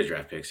to the Raiders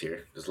draft picks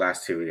here. Those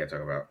last two we got to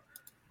talk about.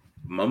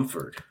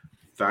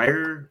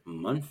 Thayer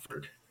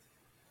Munford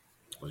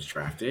was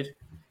drafted,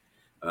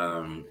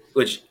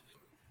 which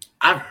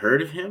I've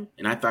heard of him,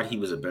 and I thought he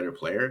was a better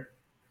player.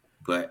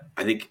 But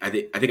I think I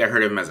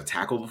heard of him as a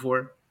tackle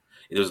before.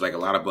 There was like a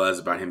lot of buzz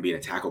about him being a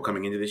tackle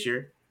coming into this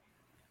year,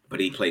 but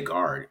he played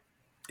guard,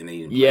 and then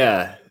he didn't play.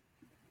 Yeah.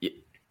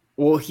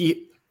 Well,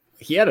 he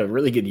had a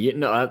really good year.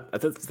 No,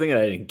 that's the thing that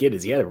I didn't get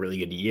is he had a really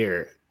good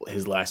year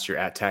his last year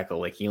at tackle.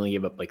 Like he only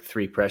gave up like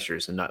 3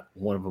 pressures, and not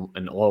one of them,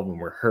 and all of them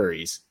were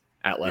hurries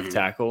at left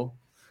tackle.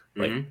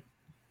 Like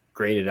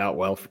graded out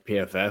well for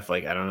PFF.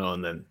 Like I don't know,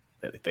 and then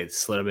they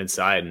slid him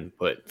inside and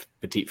put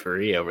Petit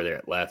Ferry over there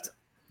at left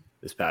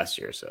this past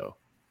year. So,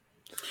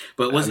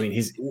 but wasn't.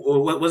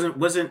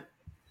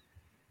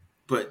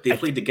 But they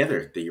played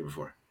together the year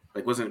before.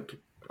 Like wasn't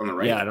on the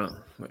right. Yeah, I don't.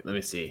 Wait, let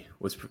me see.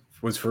 Was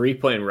Ferry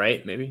playing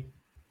right? Maybe.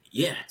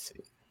 Yeah.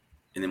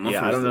 And then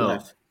I don't know.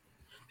 Left.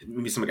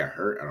 Maybe somebody got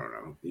hurt. I don't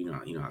know. You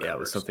know. Yeah, it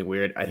was something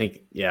weird. I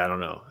think. Yeah, I don't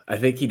know. I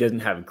think he doesn't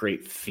have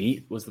great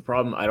feet. Was the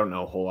problem? I don't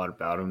know a whole lot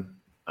about him.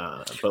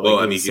 But well,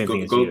 I mean, go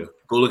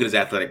look at his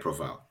athletic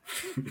profile.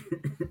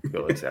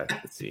 Go exactly.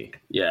 Let's see.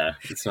 Yeah,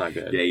 it's not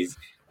good. Yeah,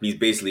 he's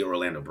basically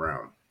Orlando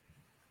Brown.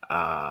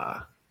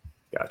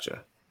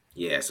 Gotcha.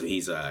 Yeah, so he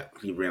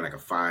ran like a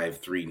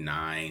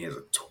 5.39. He has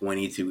a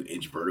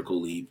 22-inch vertical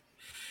leap.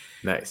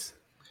 Nice.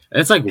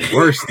 That's like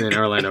worse than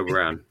Orlando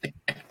Brown.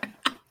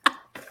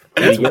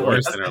 That's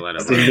worse than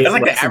Orlando Brown. That's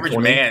like the average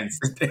man's.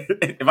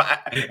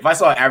 If I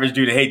saw an average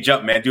dude, hey,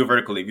 jump, man, do a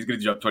vertical leap. He's going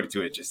to jump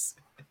 22 inches.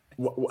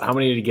 How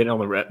many did he get on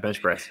the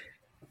bench press?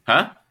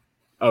 Huh?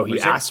 Oh,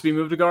 he asked to be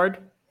moved to guard?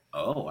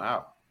 Oh,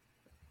 wow.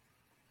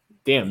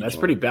 Damn, that's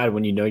pretty bad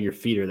when you know your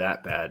feet are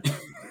that bad.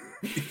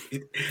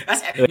 I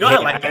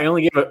like that. I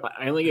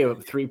only gave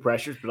up 3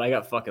 pressures, but I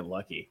got fucking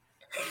lucky.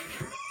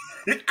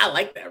 I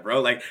like that,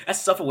 bro. Like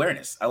that's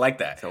self-awareness. I like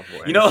that.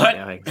 You know what?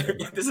 Yeah,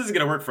 this isn't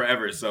gonna work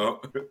forever,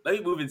 so let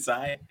me move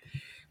inside.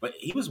 But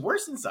he was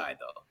worse inside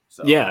though.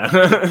 So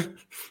yeah,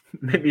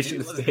 maybe you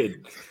should have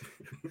stayed.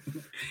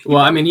 Well,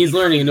 I mean, he's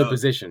learning a new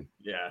position.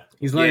 Yeah,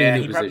 he's learning a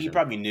new position. He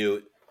probably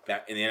knew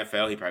that in the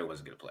NFL he probably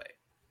wasn't gonna play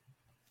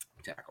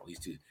tackle. He's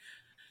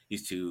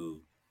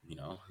too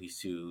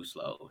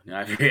slow.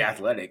 Not very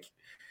athletic.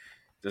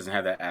 Doesn't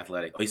have that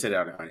athletic. Oh, he said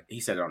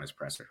it on his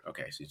presser.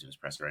 Okay, so he's doing his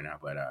presser right now.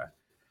 But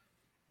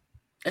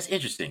that's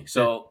interesting.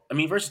 So I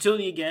mean,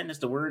 versatility again is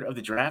the word of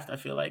the draft. I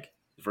feel like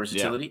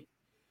versatility.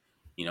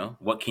 Yeah.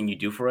 What can you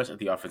do for us at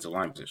the offensive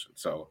line position?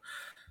 So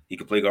he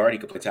could play guard. He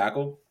could play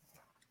tackle.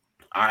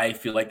 I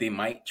feel like they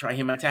might try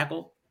him at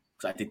tackle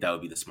because I think that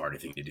would be the smarter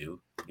thing to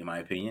do, in my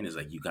opinion. Is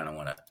like you kind of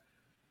want to,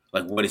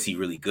 like, what is he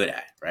really good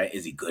at? Right?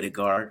 Is he good at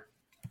guard?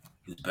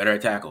 He's better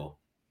at tackle.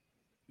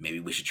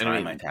 Maybe we should try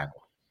him at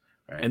tackle.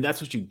 Right? And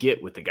that's what you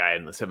get with the guy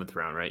in the 7th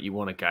round, right? You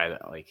want a guy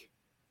that, like,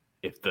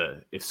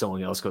 if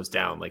someone else goes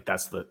down, like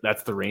that's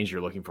the range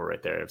you're looking for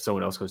right there. If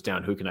someone else goes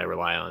down, who can I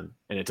rely on?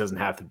 And it doesn't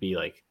have to be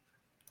like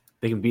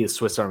they can be a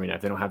Swiss Army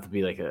knife. They don't have to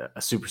be like a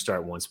superstar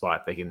at one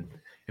spot.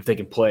 If they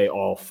can play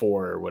all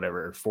 4 or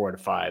whatever, 4 out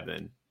of 5,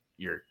 then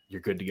you're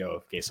good to go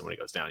in case somebody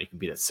goes down. You can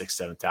be that 6th,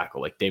 7th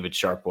tackle like David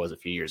Sharp was a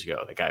few years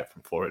ago, the guy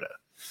from Florida.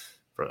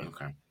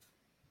 Okay.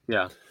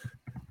 Yeah.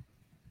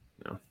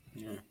 No.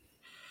 Yeah.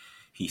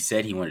 He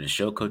said he wanted to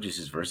show coaches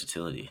his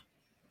versatility.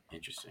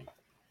 Interesting.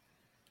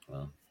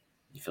 Well,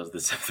 he feels the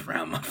 7th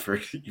round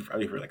Munford. You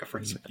probably were like a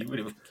first. You would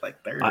have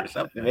like 3rd or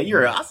something. Man,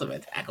 you're awesome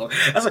at tackle.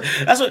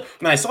 That's what.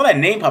 When I saw that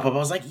name pop up, I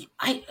was like,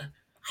 I've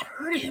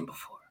heard of him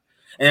before.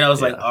 And then I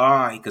was like,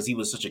 because he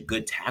was such a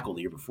good tackle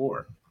the year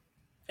before.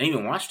 I didn't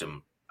even watched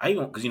him. I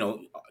even because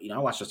I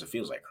watch Justin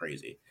Fields like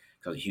crazy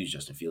because I was a huge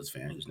Justin Fields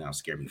fan who's now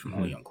scared me from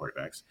all young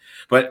quarterbacks.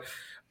 But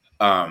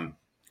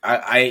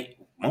I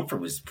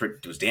Mumford was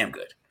damn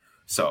good.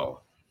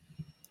 So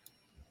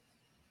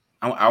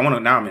I want to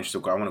now. I'm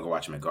interested. I want to go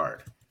watch him at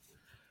guard.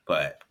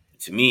 But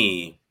to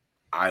me,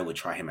 I would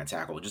try him at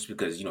tackle just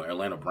because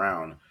Orlando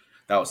Brown,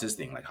 that was his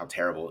thing. Like how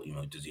terrible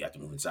does he have to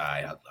move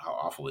inside? How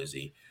awful is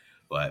he?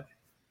 But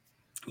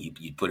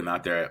you put him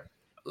out there at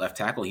left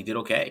tackle, he did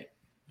okay.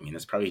 I mean,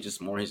 that's probably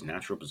just more his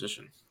natural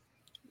position.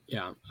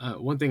 Yeah.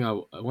 One thing I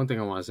want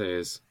to say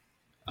is,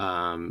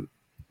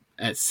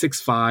 at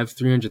 6'5",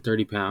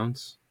 330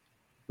 pounds,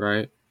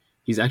 right?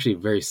 He's actually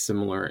very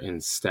similar in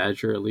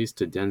stature, at least,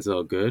 to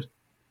Denzel Good,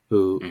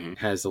 who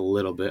has a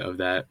little bit of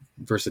that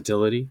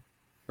versatility,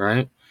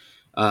 right?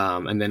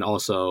 And then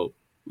also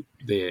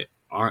the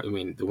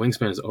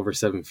wingspan is over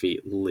 7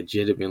 feet,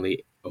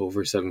 legitimately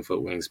over 7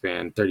 foot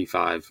wingspan,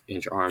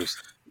 35-inch arms.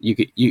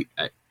 You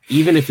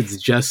even if it's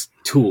just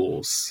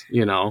tools,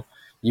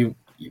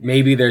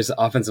 maybe there's an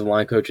offensive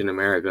line coach in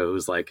America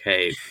who's like,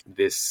 hey,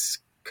 this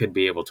could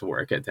be able to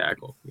work at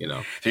tackle,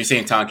 So you're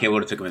saying Tom Cable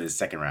would have took him in the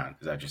second round?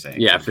 Is that what you're saying?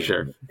 Yeah, for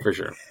sure.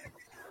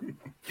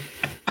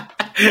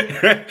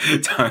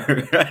 All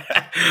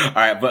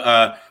right,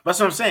 but that's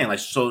what I'm saying. Like,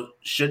 so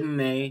shouldn't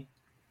they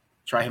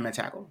try him at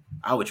tackle?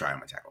 I would try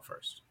him at tackle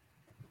first.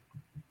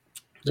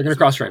 They're going to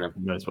cross train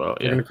him as well.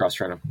 They're going to cross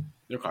train him.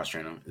 They're cross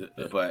train him,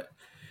 but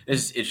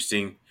it's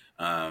interesting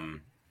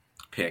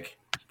pick.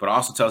 But it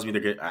also tells me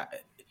they're good.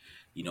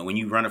 When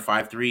you run a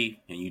 5.3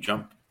 and you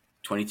jump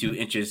 22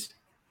 inches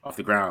off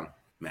the ground,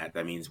 Matt,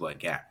 that means what?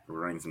 Gap.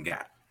 We're running some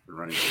gap. We're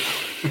running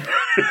some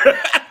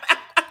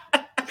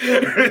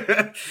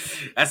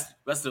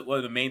that's one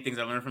of the main things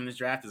I learned from this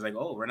draft is like,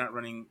 oh, we're not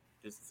running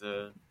this.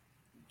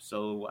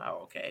 So wow,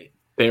 okay.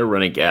 They are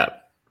running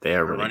gap. They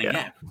are running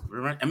gap.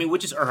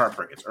 Which is Erhard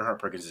Perkins. Erhard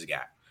Perkins is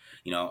gap.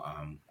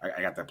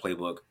 I got that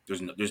playbook.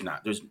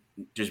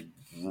 There's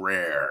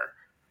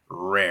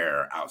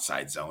rare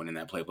outside zone in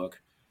that playbook,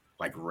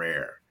 like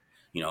rare.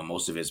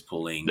 Most of it's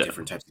pulling,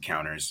 different types of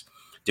counters,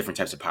 different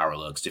types of power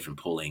looks, different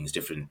pullings,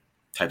 different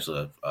types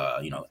of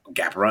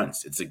gap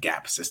runs. It's a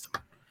gap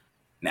system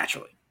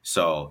naturally.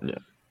 So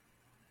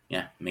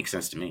yeah, makes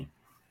sense to me.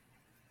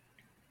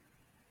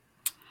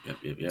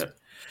 Yep.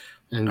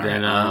 And all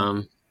then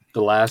right,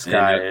 the last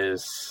guy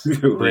is we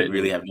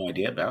really have no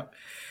idea about,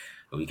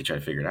 but we can try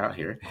to figure it out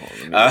here.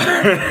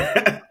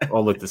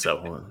 I'll look this up.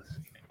 Hold on.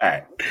 All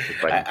right,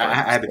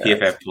 I had the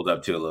PFF pulled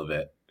up too a little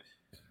bit.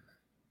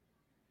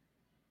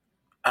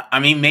 I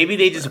mean, maybe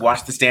they just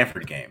watched the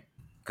Stanford game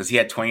because he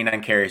had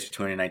 29 carries for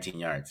 219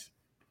 yards.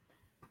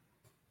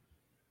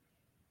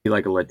 He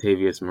like a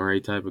Latavius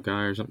Murray type of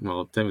guy or something.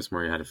 Well, Latavius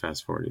Murray had a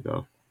fast 40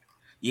 though.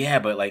 Yeah,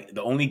 but like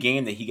the only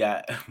game that he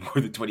got more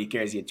than 20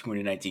 carries, he had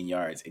 219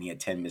 yards and he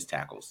had 10 missed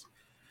tackles.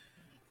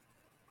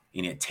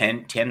 And he had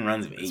 10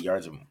 runs of 8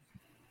 yards.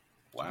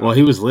 Wow. Well,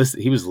 he was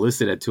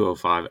listed at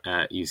 205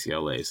 at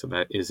UCLA, so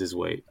that is his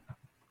weight.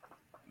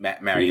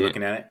 Matt, are you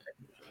looking at it?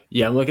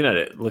 Yeah, I'm looking at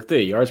it. Look at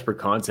the yards per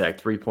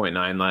contact,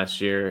 3.9 last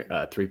year,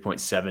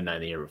 3.79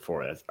 the year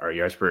before. That's our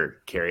yards per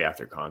carry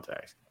after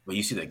contact. Well,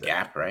 you see the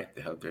gap, right?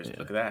 Look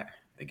at that.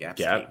 The gap.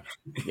 Yeah,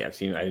 I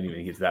didn't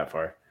even get to that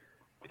far.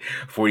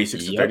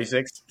 46 to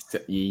 36?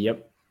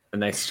 Yep. A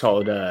nice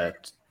solid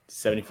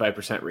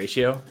 75%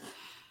 ratio.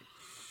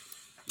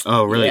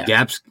 Oh, really?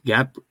 Yeah.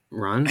 Gap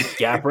runs?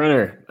 Gap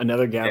runner.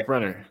 Another gap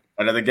runner.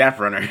 Another gap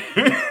runner.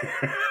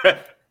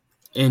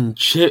 and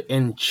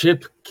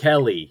Chip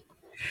Kelly.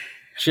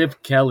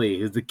 Chip Kelly,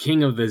 who's the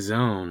king of the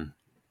zone.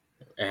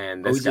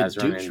 And this guy's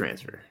running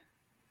transfer.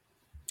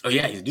 Oh,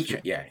 yeah, he's a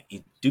Duke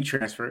he Duke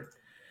transfer.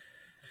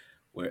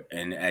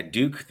 And at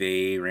Duke,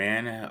 they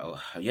ran,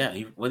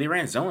 they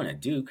ran zone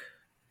at Duke,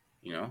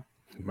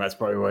 That's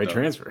probably why he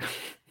transferred.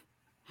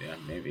 Yeah,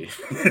 maybe.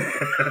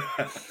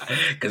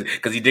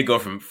 Because he did go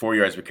from 4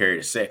 yards per carry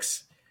to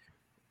 6.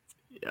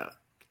 Yeah.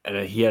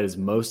 And he had his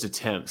most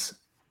attempts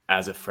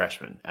as a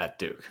freshman at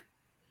Duke.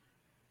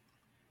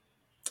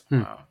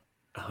 Wow.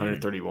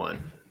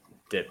 131.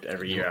 Dipped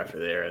every year after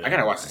there. I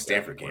gotta watch the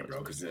Stanford game, bro.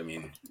 Because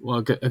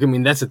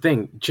that's the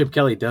thing. Chip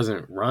Kelly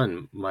doesn't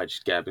run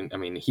much gapping. I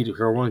mean, he'll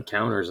run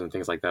counters and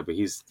things like that, but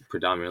he's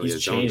predominantly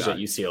he's changed at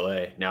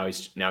UCLA. Now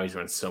he's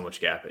running so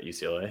much gap at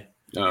UCLA.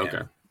 Oh,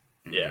 okay.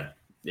 Yeah.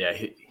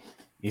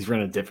 He's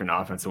running a different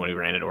offense than when he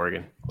ran at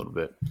Oregon a little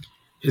bit.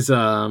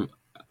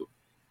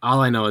 All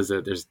I know is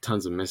that there's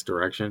tons of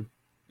misdirection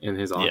in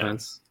his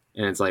offense,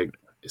 and it's like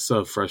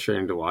so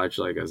frustrating to watch.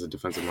 Like as a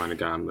defensive minded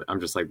guy,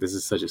 I'm just like, this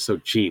is so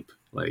cheap.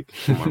 Like,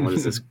 come on, what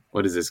is this?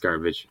 What is this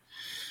garbage?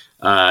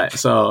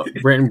 So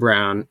Brenton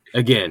Brown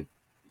again.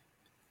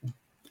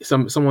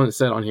 Someone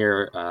said on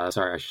here.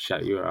 Sorry, I should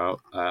shout you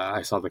out.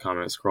 I saw the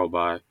comment scroll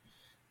by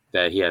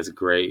that he has a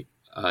great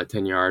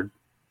 10-yard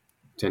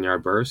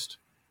burst.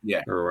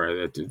 Yeah, or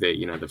where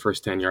the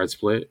first 10-yard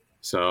split.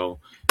 So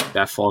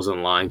that falls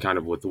in line kind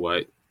of with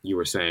what you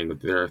were saying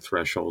that their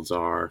thresholds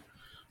are.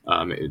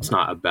 It's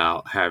not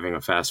about having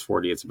a fast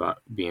 40. It's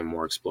about being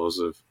more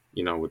explosive,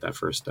 with that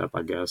first step,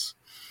 I guess.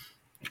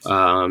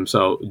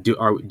 So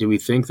do we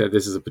think that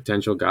this is a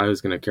potential guy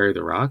who's going to carry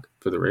the rock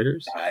for the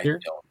Raiders here?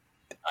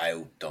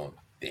 I don't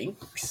think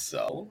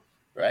so.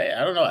 Right?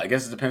 I don't know. I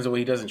guess it depends on what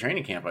he does in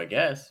training camp. I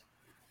guess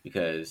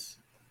because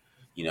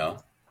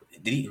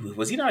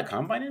was he not a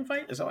combine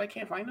invite? Is that why I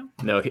can't find him?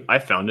 No, I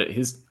found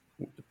it.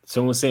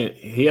 Someone was saying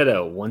he had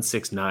a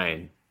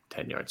 169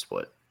 10-yard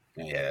split.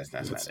 Yeah,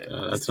 that's not it.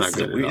 That's not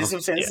good. This is what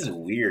I'm saying. This is a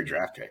weird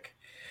draft pick.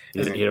 He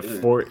had a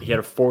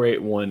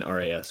 4.81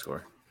 RAS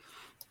score.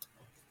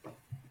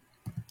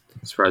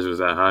 Surprised it was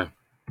that high.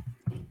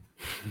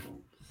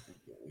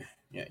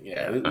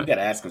 Yeah. We got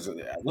to ask him.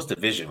 What's the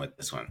vision with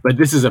this one? But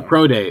this is a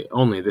pro day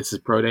only. This is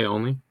pro day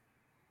only.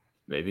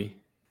 Maybe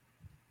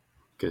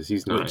because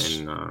he's not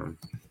in.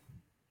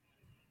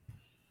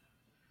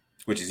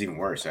 Which is even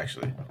worse,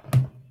 actually.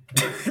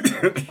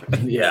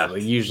 Yeah,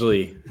 like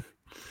usually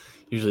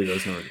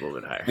those numbers are a little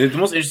bit higher. The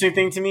most interesting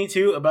thing to me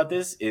too about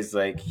this is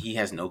like he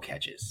has no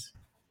catches.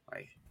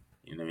 Like,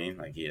 you know what I mean?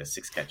 Like he has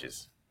 6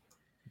 catches.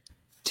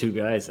 Two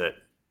guys that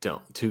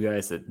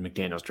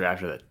McDaniels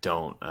drafted that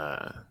don't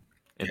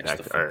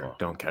impact or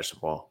don't catch the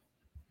ball.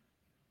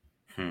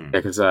 Yeah,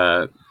 because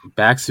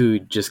backs who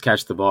just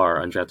catch the ball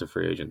are undrafted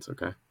free agents.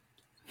 Okay.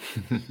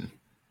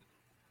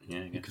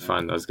 Yeah, you can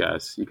find those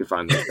guys.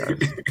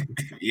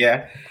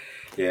 Yeah.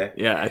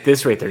 At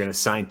this rate, they're going to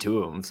sign 2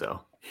 of them.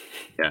 So,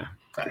 yeah,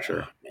 for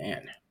sure.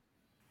 Man,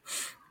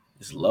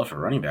 this love for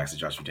running backs that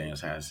Josh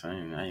McDaniels has. I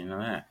didn't know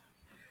that.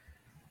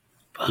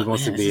 But, he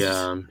wants to be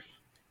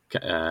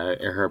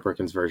Eric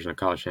Perkins' version of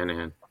Kyle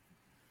Shanahan.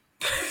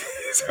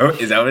 So,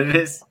 is that what it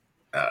is?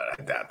 I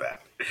doubt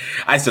that.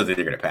 I still think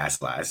they're going to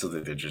pass a lot. I still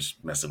think they're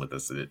just messing with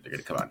us. They're going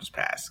to come out and just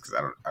pass because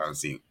I don't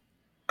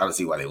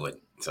see why they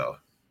wouldn't. So,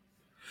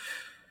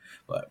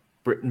 but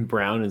Britton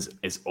Brown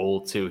is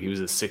old too. He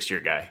was a 6-year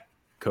guy.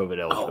 COVID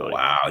eligibility. Oh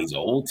wow, he's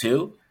old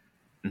too.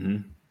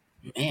 Mm-hmm.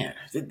 Man,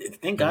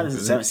 thank God this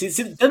is 7th.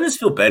 See, doesn't this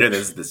feel better?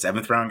 This is the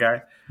 7th round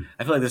guy.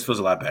 I feel like this feels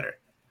a lot better.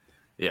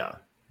 Yeah,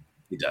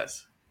 he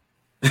does.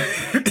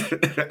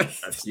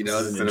 That's an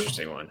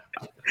interesting one.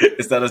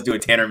 It's not us doing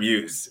Tanner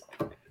Muse.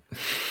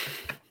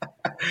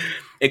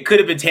 It could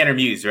have been Tanner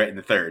Muse right in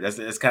the 3rd.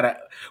 That's kind of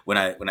when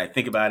I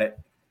think about it.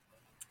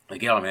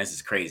 Like, oh man, this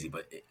is crazy.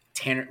 But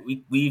Tanner,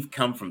 we've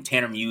come from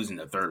Tanner Muse in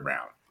the 3rd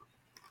round.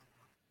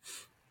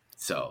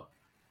 So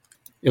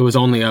it was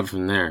only up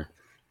from there.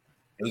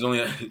 It was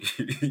only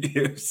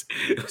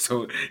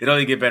so it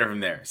only get better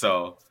from there.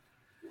 So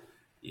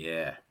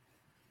yeah.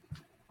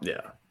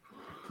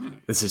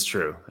 This is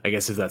true. I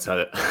guess if that's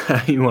how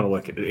you want to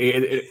look at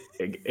it,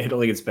 it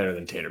only gets better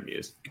than Tanner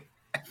Muse.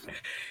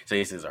 So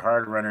he says a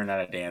hard runner,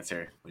 not a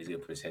dancer, but he's gonna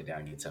put his head down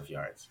and get tough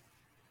yards.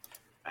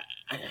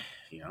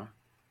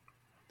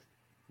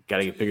 Got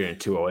to get bigger than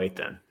 208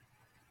 then.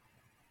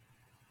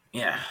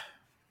 Yeah,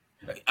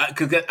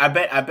 because I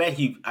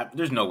bet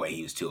there's no way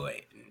he was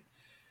 208 and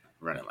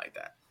running like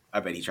that.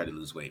 I bet he tried to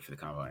lose weight for the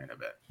combine. I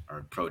bet,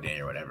 or pro day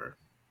or whatever.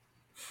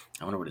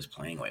 I wonder what his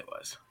playing weight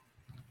was.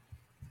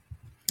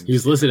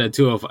 He's listed at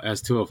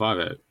 205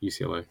 at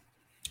UCLA.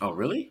 Oh,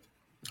 really?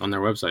 On their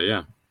website,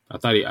 yeah. I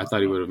thought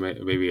he would have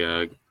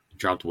maybe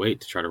dropped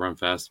weight to try to run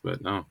fast,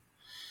 but no.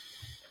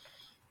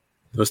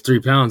 Those 3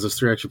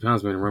 extra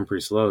pounds made him run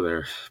pretty slow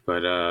there.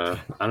 But I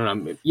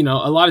don't know. You know,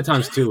 a lot of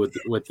times too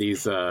with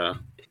these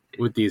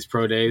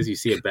pro days, you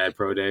see a bad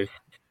pro day.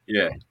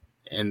 Yeah.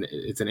 And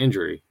it's an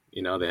injury.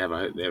 You know, they have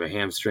a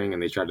hamstring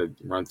and they try to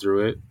run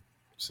through it.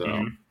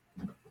 So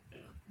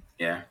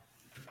yeah,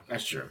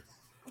 that's true.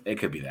 It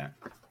could be that.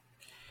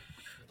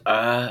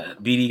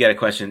 BD got a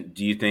question.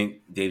 Do you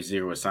think Dave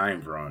Ziegler was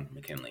signed Verone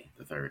McKinley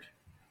III?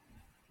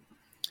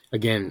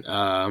 Again,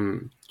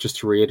 just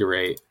to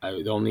reiterate,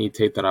 the only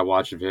tape that I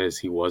watched of his,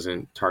 he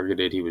wasn't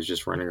targeted. He was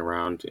just running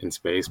around in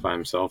space by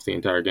himself the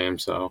entire game.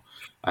 So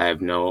I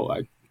have no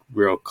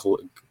real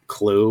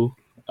clue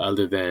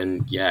other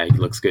than, yeah, he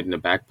looks good in the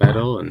back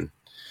pedal. And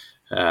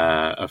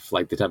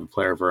like the type of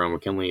player Verone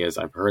McKinley is,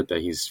 I've heard that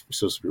he's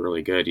supposed to be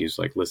really good. He's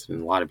like listed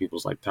in a lot of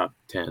people's like top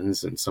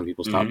 10s and some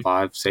people's top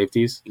 5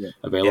 safeties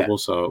available.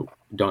 Yeah. So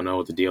don't know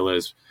what the deal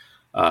is.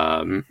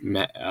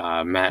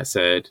 Matt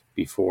said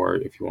before,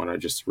 if you want to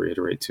just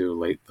reiterate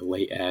too, the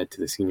late add to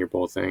the Senior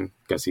Bowl thing,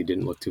 because he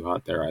didn't look too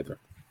hot there either.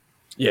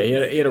 Yeah,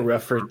 he had a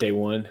rough day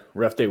one,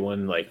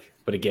 like,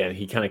 but again,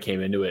 he kind of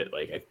came into it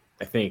like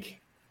I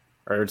think,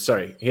 or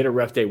sorry, he had a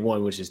rough day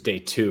 1, which is day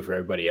 2 for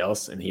everybody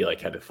else, and he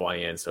like had to fly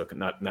in, so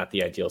not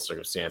the ideal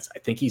circumstance. I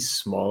think he's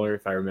smaller,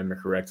 if I remember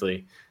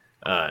correctly,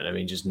 and I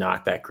mean just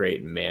not that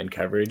great in man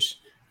coverage,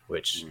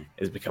 which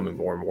is becoming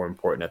more and more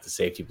important at the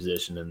safety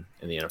position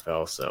in the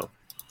NFL. So.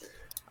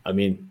 I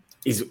mean,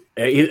 he's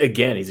a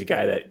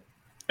guy that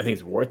I think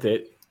is worth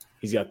it. I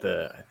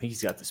think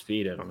he's got the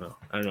speed. I don't know.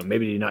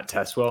 Maybe did he not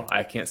test well?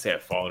 I can't say I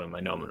followed him.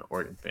 I know I'm an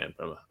Oregon fan,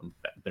 but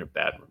I've been a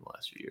bad one the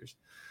last few years.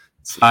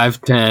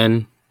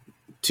 5'10",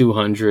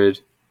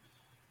 200.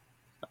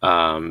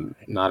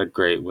 Not a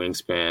great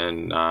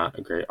wingspan. Not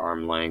a great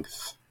arm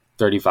length.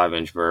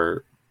 35-inch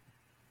vert.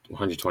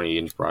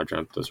 120-inch broad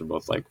jump. Those are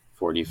both like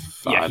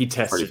 45. Yeah, he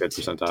tested 45th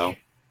percentile.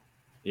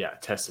 Yeah,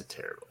 tested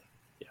terribly.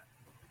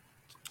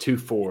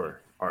 2.4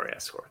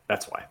 RAS score.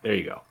 That's why. There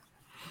you go.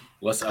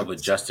 What's up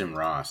with Justin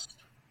Ross?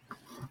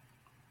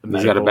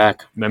 He's got a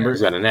back. Remember?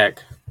 He's got a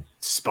neck.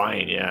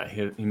 Spine, yeah.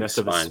 He messed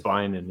up his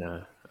spine,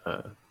 and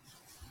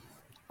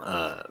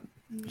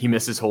he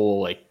missed his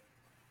whole,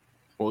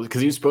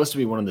 because he was supposed to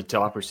be one of the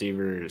top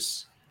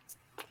receivers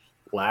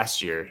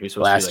last year. He was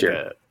supposed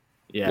to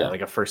be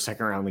like a first,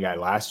 second round guy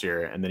last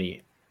year, and then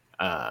he,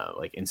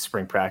 in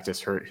spring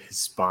practice, hurt his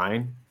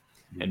spine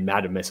and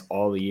had to miss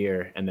all the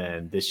year. And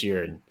then this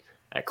year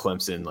at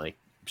Clemson, I'm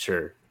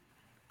sure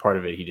part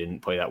of it he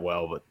didn't play that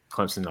well, but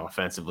Clemson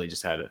offensively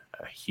just had a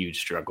huge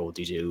struggle.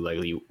 DJ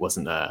Uiagalelei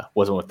wasn't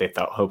what they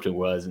hoped it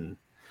was, and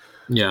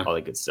all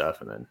that good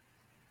stuff. And then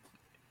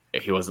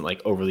he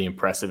wasn't overly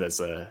impressive as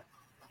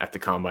at the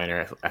combine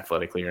or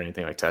athletically or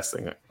anything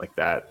testing like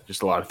that.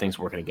 Just a lot of things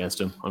working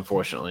against him,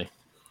 unfortunately.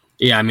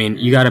 Yeah, I mean,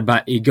 you get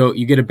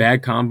a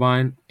bad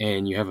combine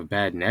and you have a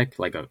bad neck,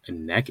 like a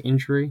neck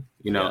injury.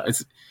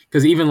 It's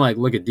because even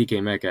look at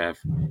DK Metcalf,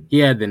 he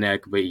had the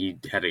neck, but he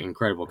had an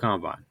incredible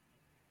combine.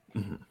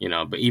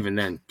 Mm-hmm. But even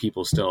then,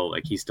 people still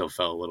he still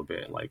fell a little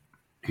bit.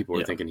 People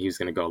were thinking he was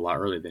going to go a lot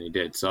earlier than he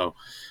did. So,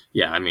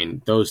 yeah, I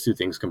mean, those two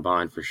things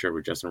combined for sure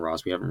with Justin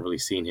Ross. We haven't really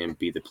seen him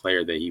be the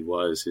player that he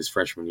was his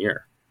freshman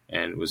year,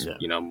 and it was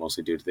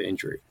mostly due to the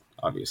injury,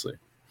 obviously.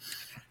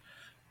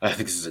 I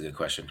think this is a good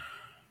question.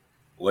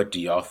 What do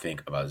y'all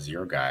think about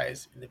 0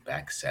 guys in the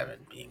back 7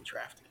 being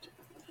drafted?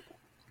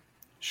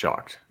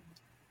 Shocked.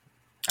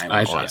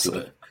 I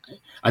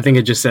think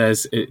it just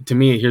says to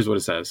me. Here's what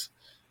it says.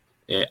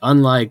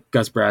 Unlike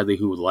Gus Bradley,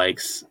 who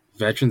likes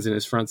veterans in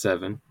his front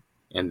 7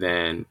 and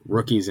then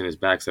rookies in his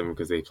back 7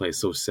 because they play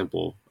so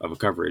simple of a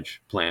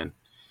coverage plan,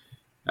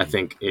 I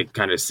think it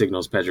kind of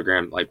signals Patrick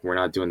Graham we're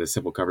not doing this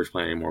simple coverage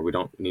plan anymore. We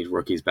don't need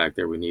rookies back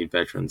there. We need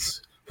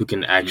veterans who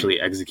can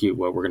actually execute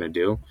what we're going to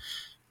do.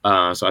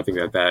 So I think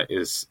that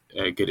is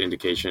a good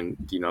indication,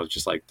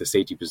 just the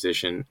safety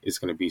position is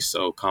going to be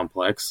so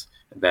complex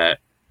that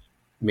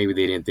maybe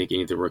they didn't think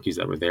any of the rookies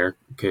that were there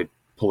could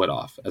pull it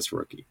off as a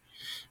rookie.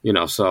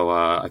 So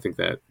I think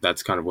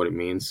that's kind of what it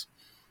means.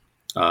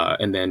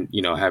 And then,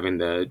 having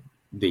the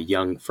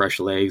young, fresh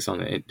legs on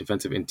the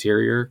defensive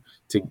interior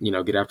to,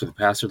 get after the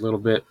passer a little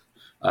bit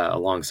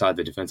alongside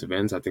the defensive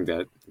ends. I think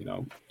that,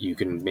 you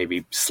can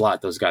maybe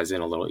slot those guys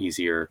in a little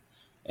easier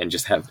and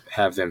just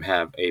have them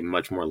have a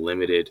much more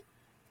limited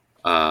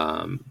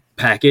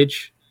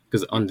package.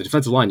 Because on the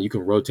defensive line, you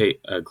can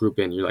rotate a group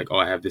in. You're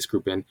I have this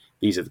group in.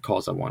 These are the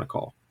calls I want to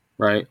call,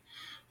 right?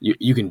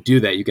 You can do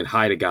that. You can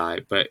hide a guy,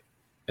 but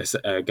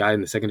a guy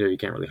in the secondary, you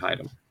can't really hide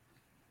him.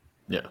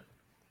 Yeah.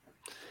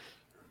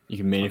 You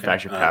can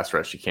manufacture pass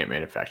rush. You can't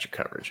manufacture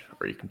coverage,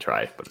 or you can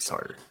try, but it's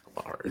harder. A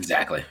lot harder.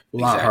 Exactly. A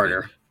lot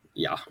harder.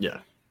 Yeah. Yeah.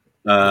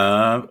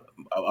 I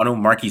know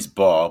Marquise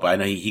Ball, but I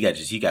know he got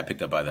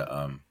picked up by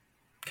the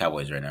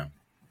Cowboys right now.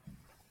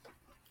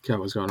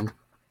 Cowboys got him.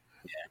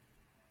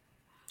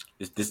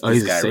 Yeah.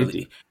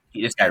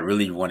 This guy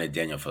really wanted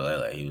Daniel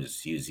Falele.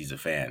 He's a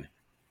fan.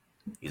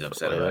 He's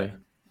upset about it.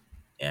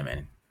 Yeah,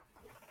 man.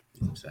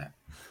 He's upset.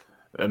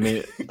 I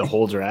mean, the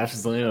whole draft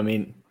is lame. I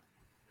mean,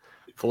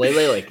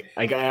 Falele,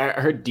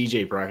 I heard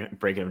DJ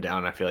breaking him down,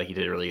 and I feel like he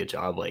did a really good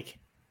job.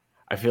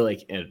 I feel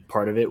like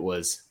part of it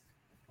was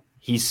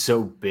he's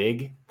so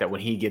big that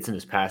when he gets in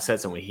his pass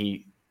sets and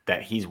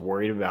he's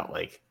worried about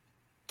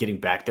getting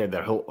back there,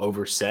 that he'll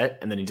overset,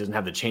 and then he doesn't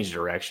have the change of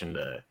direction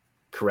to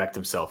correct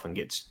himself and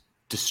gets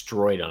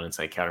destroyed on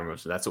inside counter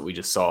moves. So that's what we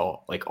just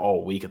saw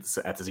all week at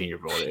the Senior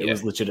Bowl. It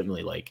was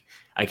legitimately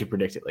I could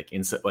predict it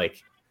inside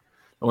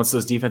once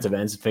those defensive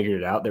ends figured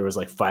it out, there was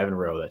 5 in a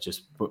row that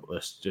just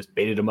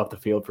baited him up the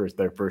field for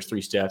their first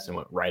 3 steps and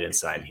went right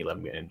inside, and he let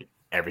him get in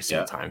every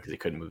single time because he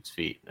couldn't move his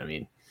feet. I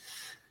mean,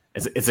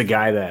 it's a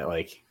guy that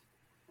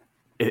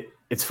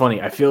it's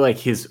funny. I feel like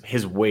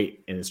his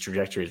weight and his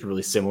trajectory is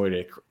really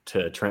similar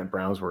to Trent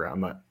Brown's, where I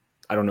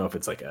don't know if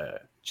it's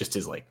just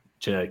his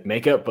genetic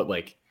makeup, but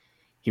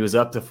he was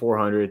up to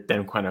 400,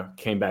 then kind of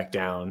came back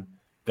down.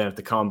 Then if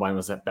the combine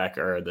was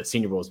the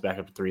Senior Bowl was back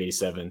up to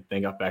 387,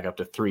 then got back up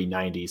to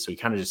 390. So he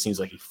kind of just seems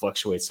like he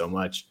fluctuates so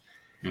much.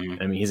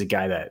 Mm-hmm. I mean, he's a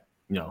guy that,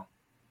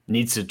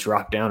 needs to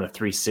drop down to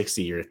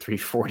 360 or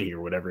 340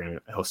 or whatever,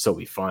 and he'll still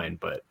be fine.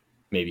 But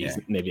maybe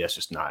that's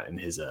just not in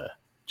his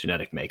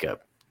genetic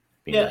makeup.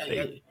 He was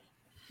a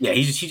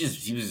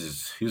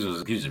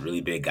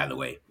really big guy the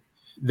way.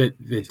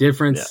 The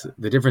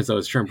difference though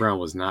is Trent Brown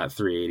was not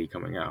 380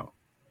 coming out.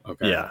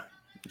 Okay. Yeah.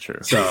 True.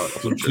 So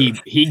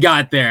he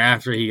got there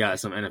after he got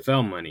some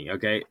NFL money.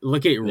 Okay,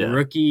 look at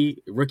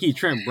rookie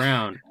Trent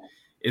Brown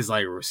is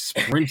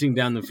sprinting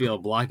down the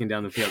field, blocking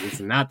down the field. It's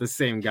not the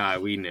same guy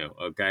we knew.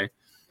 Okay,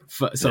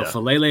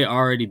 Falele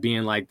already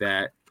being like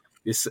that.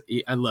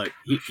 Look,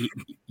 he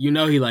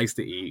he likes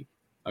to eat.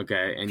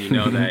 Okay, and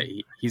that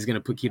he's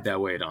gonna keep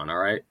that weight on. All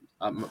right.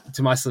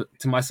 To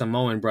my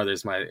Samoan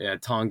brothers, my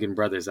Tongan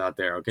brothers out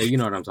there, okay, you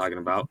know what I'm talking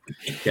about.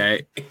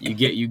 Okay,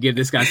 you give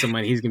this guy some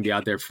money, he's gonna be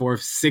out there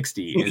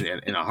 460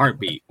 in a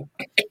heartbeat.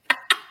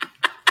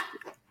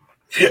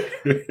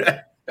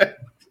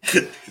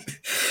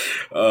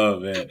 Oh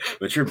man,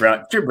 but Trip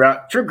Brown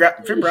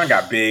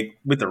got big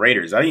with the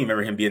Raiders. I didn't even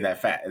remember him being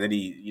that fat, and then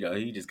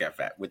he just got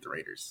fat with the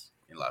Raiders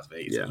in Las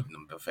Vegas, Yeah. eating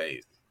them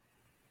buffets.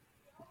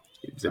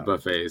 The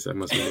buffets. That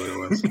must be what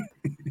it was.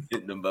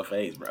 Hitting them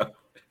buffets, bro.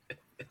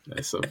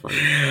 That's so funny.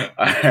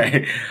 All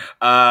right.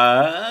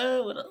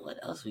 What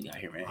else we got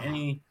here,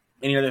 man?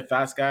 Any other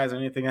thoughts, guys, or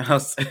anything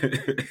else?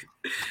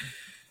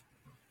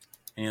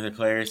 Any other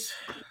players?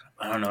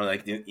 I don't know.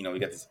 Like, we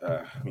got this.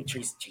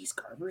 Chase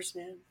Garbers,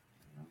 man.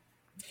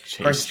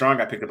 Carson Strong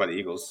got picked up by the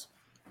Eagles.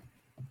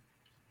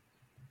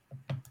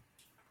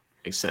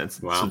 Makes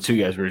sense. Wow. So two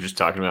guys we were just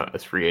talking about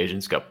as free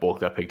agents got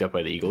picked up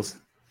by the Eagles.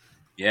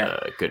 Yeah,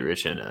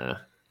 Goodrich and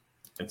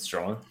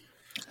Strong.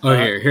 Oh,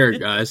 here,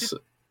 guys.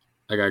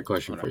 I got a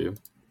question for you.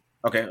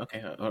 Okay.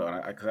 Hold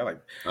on, because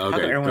how come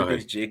everyone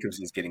thinks Jacobs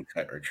is getting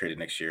cut or traded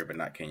next year, but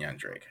not Kenyon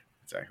Drake?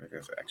 Exactly.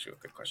 That's actually a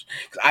good question.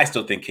 Because I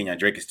still think Kenyon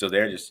Drake is still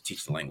there just to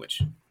teach the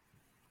language.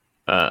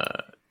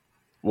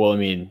 Well, I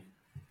mean,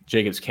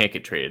 Jacobs can't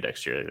get traded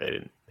next year.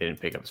 They didn't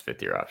pick up his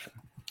 5th-year option.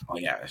 Oh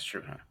yeah, that's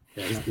true. Huh?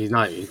 Yeah, he's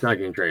not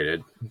getting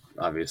traded.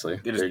 Obviously,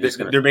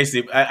 they're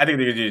basically. I think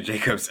they're gonna do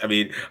Jacobs. I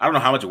mean, I don't know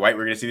how much White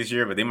we're gonna see this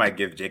year, but they might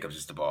give Jacobs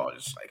just the ball.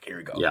 Just like, here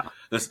we go. Yeah,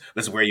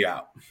 let's wear you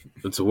out.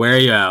 Let's wear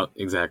you out.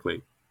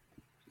 Exactly,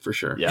 for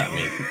sure. Yeah, I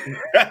mean,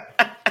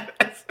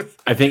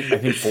 I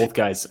think both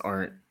guys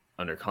aren't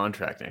under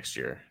contract next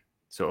year,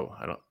 so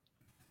I don't.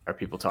 Are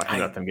people talking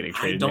about them getting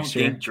traded next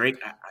year? I don't think Drake.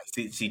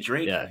 I see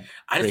Drake. Yeah,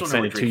 I just Drake don't know what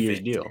signed a Drake 2-year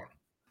deal.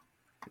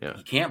 Yeah,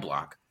 he can't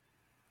block,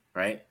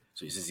 right?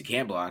 So since he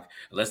can't block,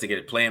 unless they get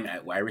to play him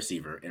at wide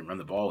receiver and run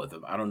the ball with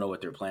him, I don't know what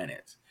their plan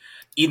is.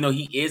 Even though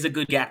he is a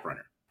good gap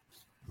runner,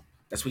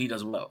 that's what he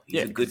does well.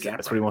 He's a good gap runner.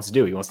 That's what he wants to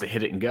do. He wants to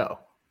hit it and go.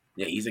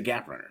 Yeah, he's a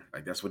gap runner.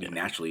 Like that's what he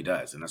naturally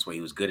does, and that's why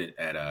he was good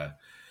at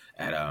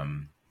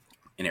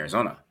in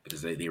Arizona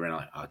because they ran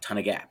a ton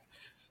of gap,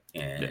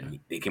 and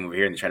they came over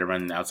here and they tried to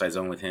run the outside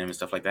zone with him and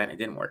stuff like that, and it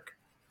didn't work.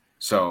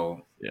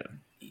 So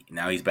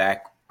now he's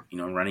back,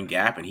 running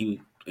gap, and he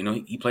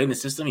played in the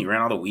system. He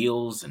ran all the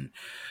wheels and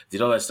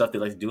did all that stuff they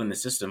like to do in the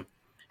system.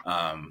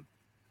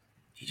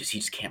 He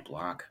just can't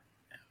block.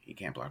 He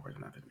can't block worth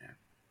nothing, man.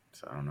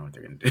 So I don't know what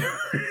they're gonna do.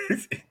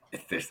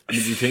 I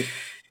mean,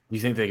 do you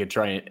think they could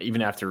try,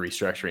 even after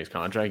restructuring his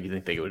contract, you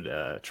think they would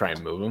try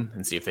and move him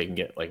and see if they can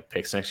get like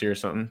picks next year or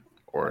something?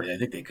 Or I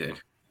think they could.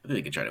 I think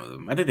they could try to move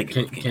him. I think they could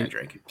move Kenyon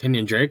Drake.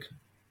 Kenyon Drake?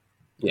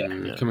 Yeah.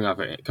 Coming off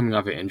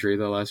an injury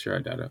though last year,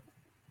 I doubt it.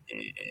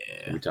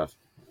 Yeah. It'd be tough.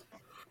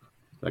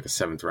 Like a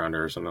 7th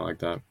rounder or something like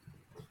that.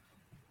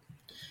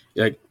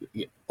 Like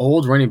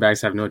old running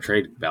backs have no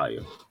trade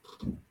value.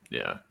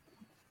 Yeah,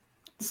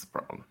 that's the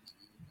problem.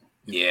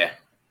 Yeah,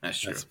 that's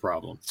true. That's the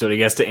problem. So I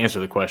guess to answer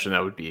the question,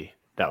 that would be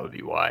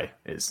why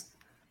is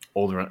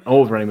old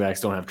running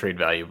backs don't have trade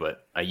value,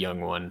 but a young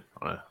one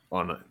on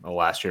a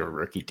last year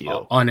rookie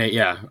deal on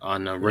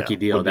a rookie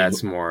deal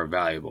that's more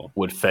valuable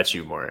would fetch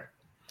you more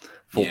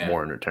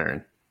in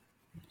return.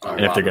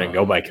 And if they're going to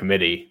go by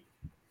committee,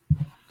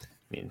 I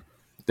mean,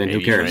 then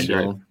who cares?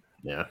 Right?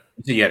 Yeah.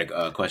 So you had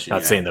a question.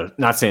 Not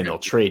saying they'll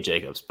trade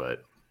Jacobs,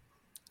 but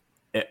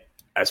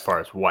as far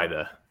as why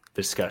the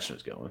discussion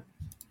is going.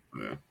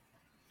 Yeah.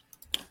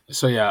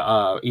 So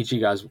each of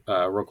you guys,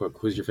 real quick,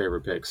 who's your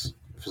favorite picks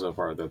so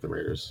far that the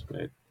Raiders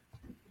made?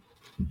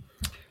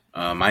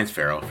 Mine's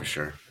Farrell for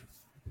sure.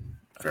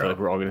 I feel like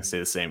we're all going to say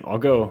the same. I'll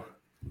go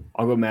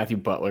Matthew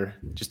Butler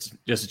just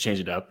to change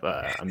it up.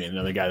 I mean,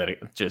 another guy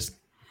that just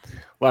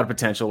a lot of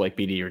potential, like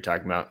BD you were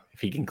talking about.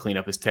 If he can clean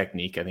up his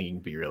technique, I think he can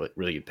be a really,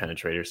 really good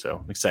penetrator.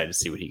 So I'm excited to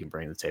see what he can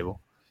bring to the table.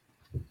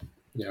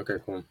 Yeah. Okay.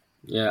 Cool.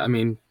 Yeah. I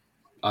mean,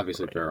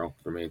 obviously Farrell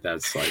for me.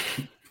 That's like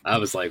I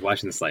was like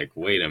watching this. Like,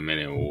 wait a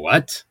minute,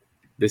 what?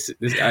 This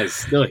guy's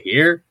still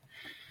here?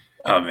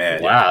 Oh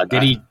man! Wow.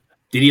 Did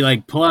he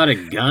like pull out a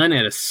gun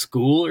at a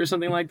school or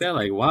something like that?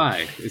 Like,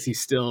 why is he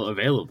still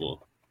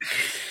available?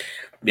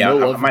 Yeah,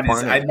 I might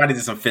have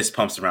did some fist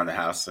pumps around the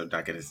house. So I'm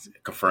not going to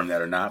confirm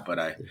that or not, but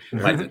I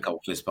might have did a couple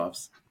fist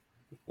pumps.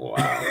 Wow.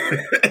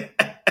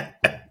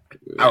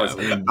 I was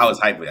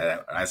hyped with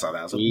that. I saw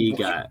that.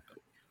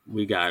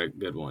 We got a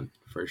good one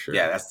for sure.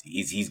 Yeah,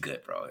 he's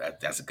good, bro.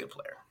 That's a good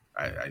player.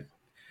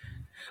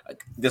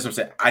 That's what I'm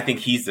saying. I think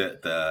he's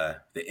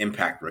the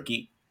impact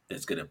rookie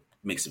that's going to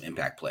make some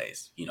impact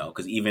plays.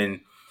 Because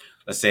even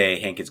let's say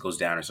Hankins goes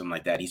down or something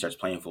like that, he starts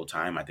playing full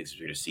time. I think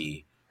we're going to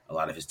see a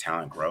lot of his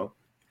talent grow.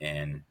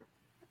 And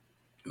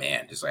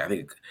man, just like I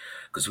think,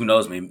 because who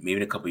knows, maybe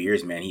in a couple of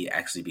years, man, he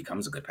actually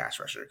becomes a good pass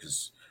rusher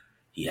because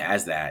he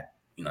has that,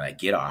 that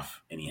get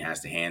off, and he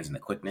has the hands and the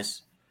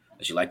quickness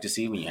that you like to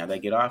see when you have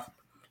that get off.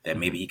 That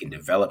maybe he can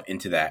develop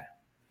into that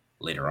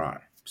later on.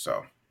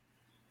 So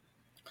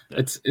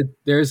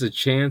there's a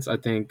chance. I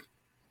think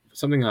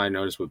something I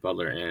noticed with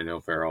Butler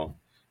and Farrell,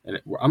 and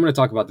I'm going to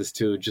talk about this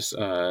too. Just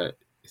to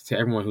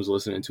everyone who's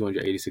listening,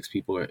 286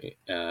 people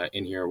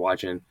in here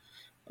watching.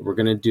 We're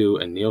going to do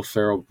a Neil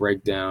Farrell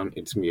breakdown.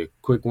 It's going to be a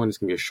quick one. It's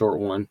going to be a short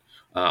one.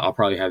 I'll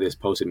probably have this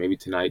posted maybe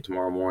tonight,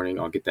 tomorrow morning.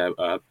 I'll get that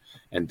up.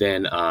 And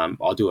then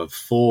I'll do a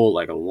full,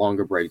 like a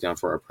longer breakdown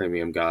for our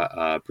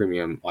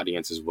premium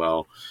audience as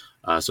well.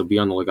 So be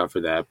on the lookout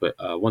for that. But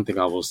one thing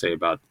I will say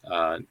about,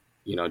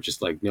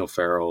 just like Neil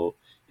Farrell,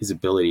 his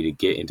ability to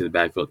get into the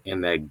backfield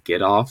and that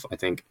get off, I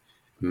think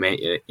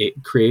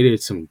it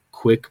created some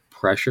quick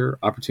pressure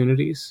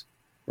opportunities,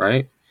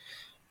 right?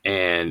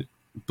 And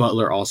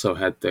Butler also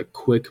had the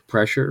quick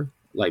pressure,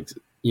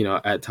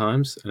 at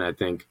times. And I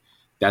think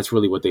that's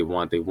really what they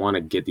want. They want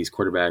to get these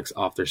quarterbacks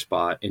off their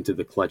spot into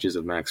the clutches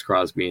of Max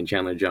Crosby and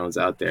Chandler Jones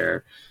out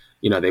there.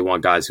 They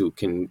want guys who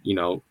can,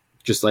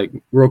 just like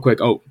real quick,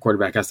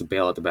 quarterback has to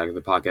bail at the back of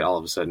the pocket all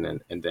of a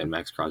sudden, and then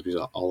Max Crosby's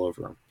all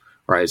over him,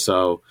 right?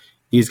 So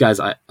these guys,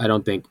 I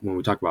don't think when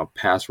we talk about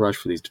pass rush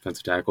for these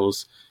defensive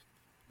tackles,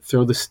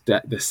 throw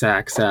the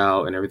sacks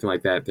out and everything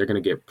like that, they're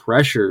going to get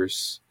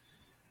pressures.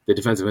 The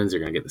defensive ends are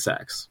going to get the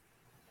sacks.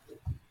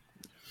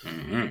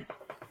 Mm-hmm.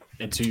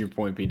 And to your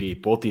point,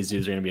 BD, both these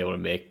dudes are going to be able to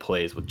make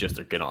plays with just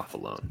their get off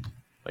alone.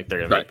 Like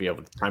they're going to be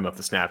able to time up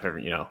the snap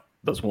every,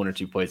 those 1 or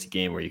 2 plays a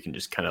game where you can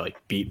just kind of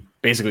like beat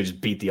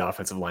the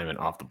offensive lineman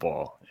off the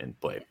ball and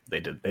play.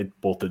 They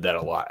both did that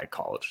a lot at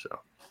college. So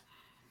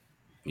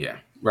yeah,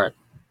 right.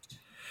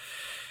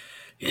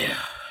 Yeah.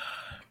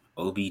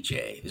 OBJ.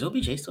 Is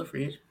OBJ still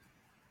free agent?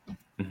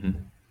 Mm-hmm.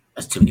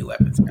 That's too many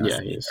weapons.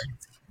 Yeah, he is.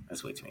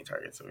 That's way too many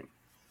targets. I mean,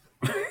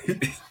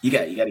 you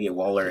got to get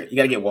Waller. You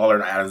got to get Waller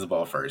and Adams the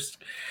ball first.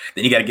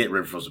 Then you got to get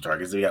rid of some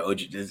targets. Then you got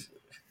OG. That's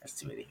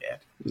too many. Yeah.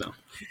 No.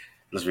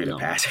 Let's read a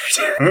pass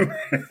every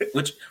time.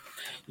 Which,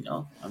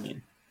 I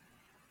mean,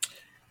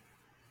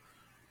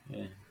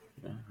 yeah,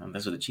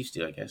 that's what the Chiefs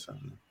do, I guess. I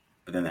don't know.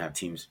 But then they have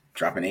teams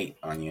dropping 8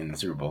 on you in the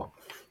Super Bowl.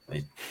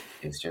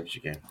 It's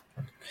championship game.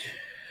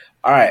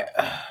 All right.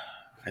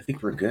 I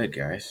think we're good,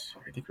 guys.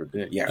 I think we're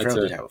good. Yeah,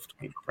 Farrell did have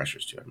 24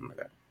 pressures, too. I remember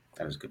that.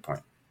 That is a good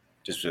point.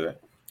 Just for that.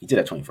 He did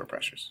have 24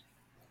 pressures.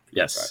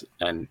 Yes,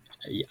 and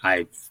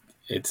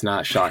it's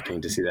not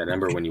shocking to see that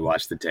number when you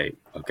watch the tape,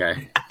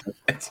 okay?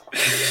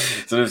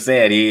 So I'm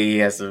saying he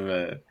has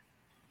some...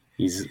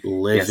 he's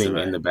living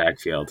in the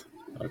backfield,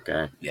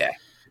 okay? Yeah.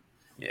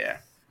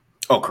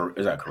 Oh,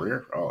 is that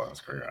career? Oh,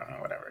 that's career. I don't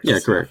know, whatever. Yeah,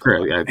 career.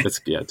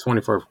 Yeah,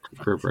 24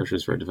 career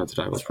pressures for a defensive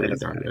tackle is pretty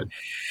darn good.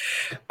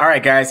 All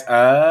right, guys.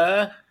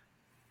 I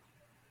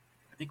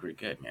think we're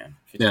good, man.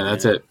 Yeah,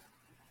 that's it.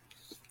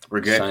 We're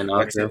good. Sign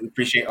off, we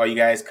appreciate all you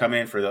guys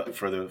coming for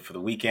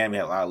the weekend. We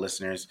had a lot of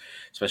listeners,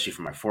 especially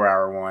for my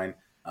 4-hour one.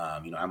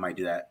 I might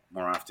do that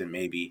more often.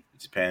 Maybe it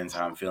depends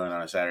how I'm feeling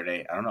on a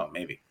Saturday. I don't know.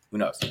 Maybe, who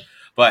knows?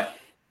 But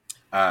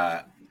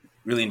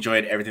really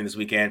enjoyed everything this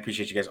weekend.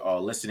 Appreciate you guys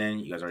all listening.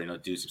 You guys already know.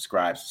 Do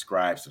subscribe.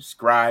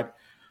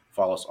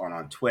 Follow us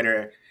on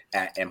Twitter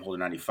at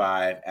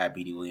mholder95, at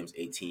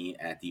bdwilliams18,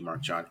 at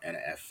dmarkjohn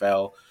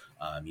NFL.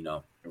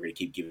 We're gonna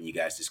keep giving you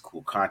guys this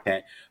cool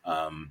content.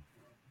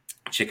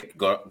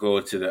 Go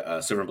to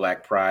the Silver and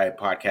Black Pride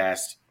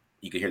podcast.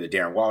 You can hear the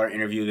Darren Waller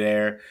interview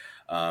there.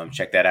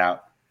 Check that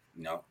out.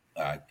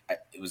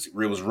 It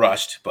was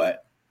rushed,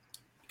 but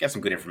got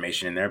some good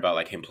information in there about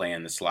like him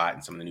playing the slot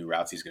and some of the new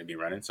routes he's going to be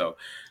running. So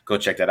go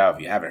check that out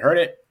if you haven't heard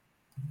it.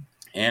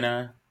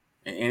 And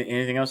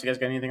anything else? You guys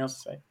got anything else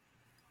to say?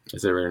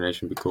 That's it, Raider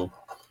Nation. Be cool.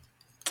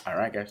 All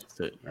right, guys. That's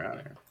it. We're out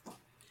of here.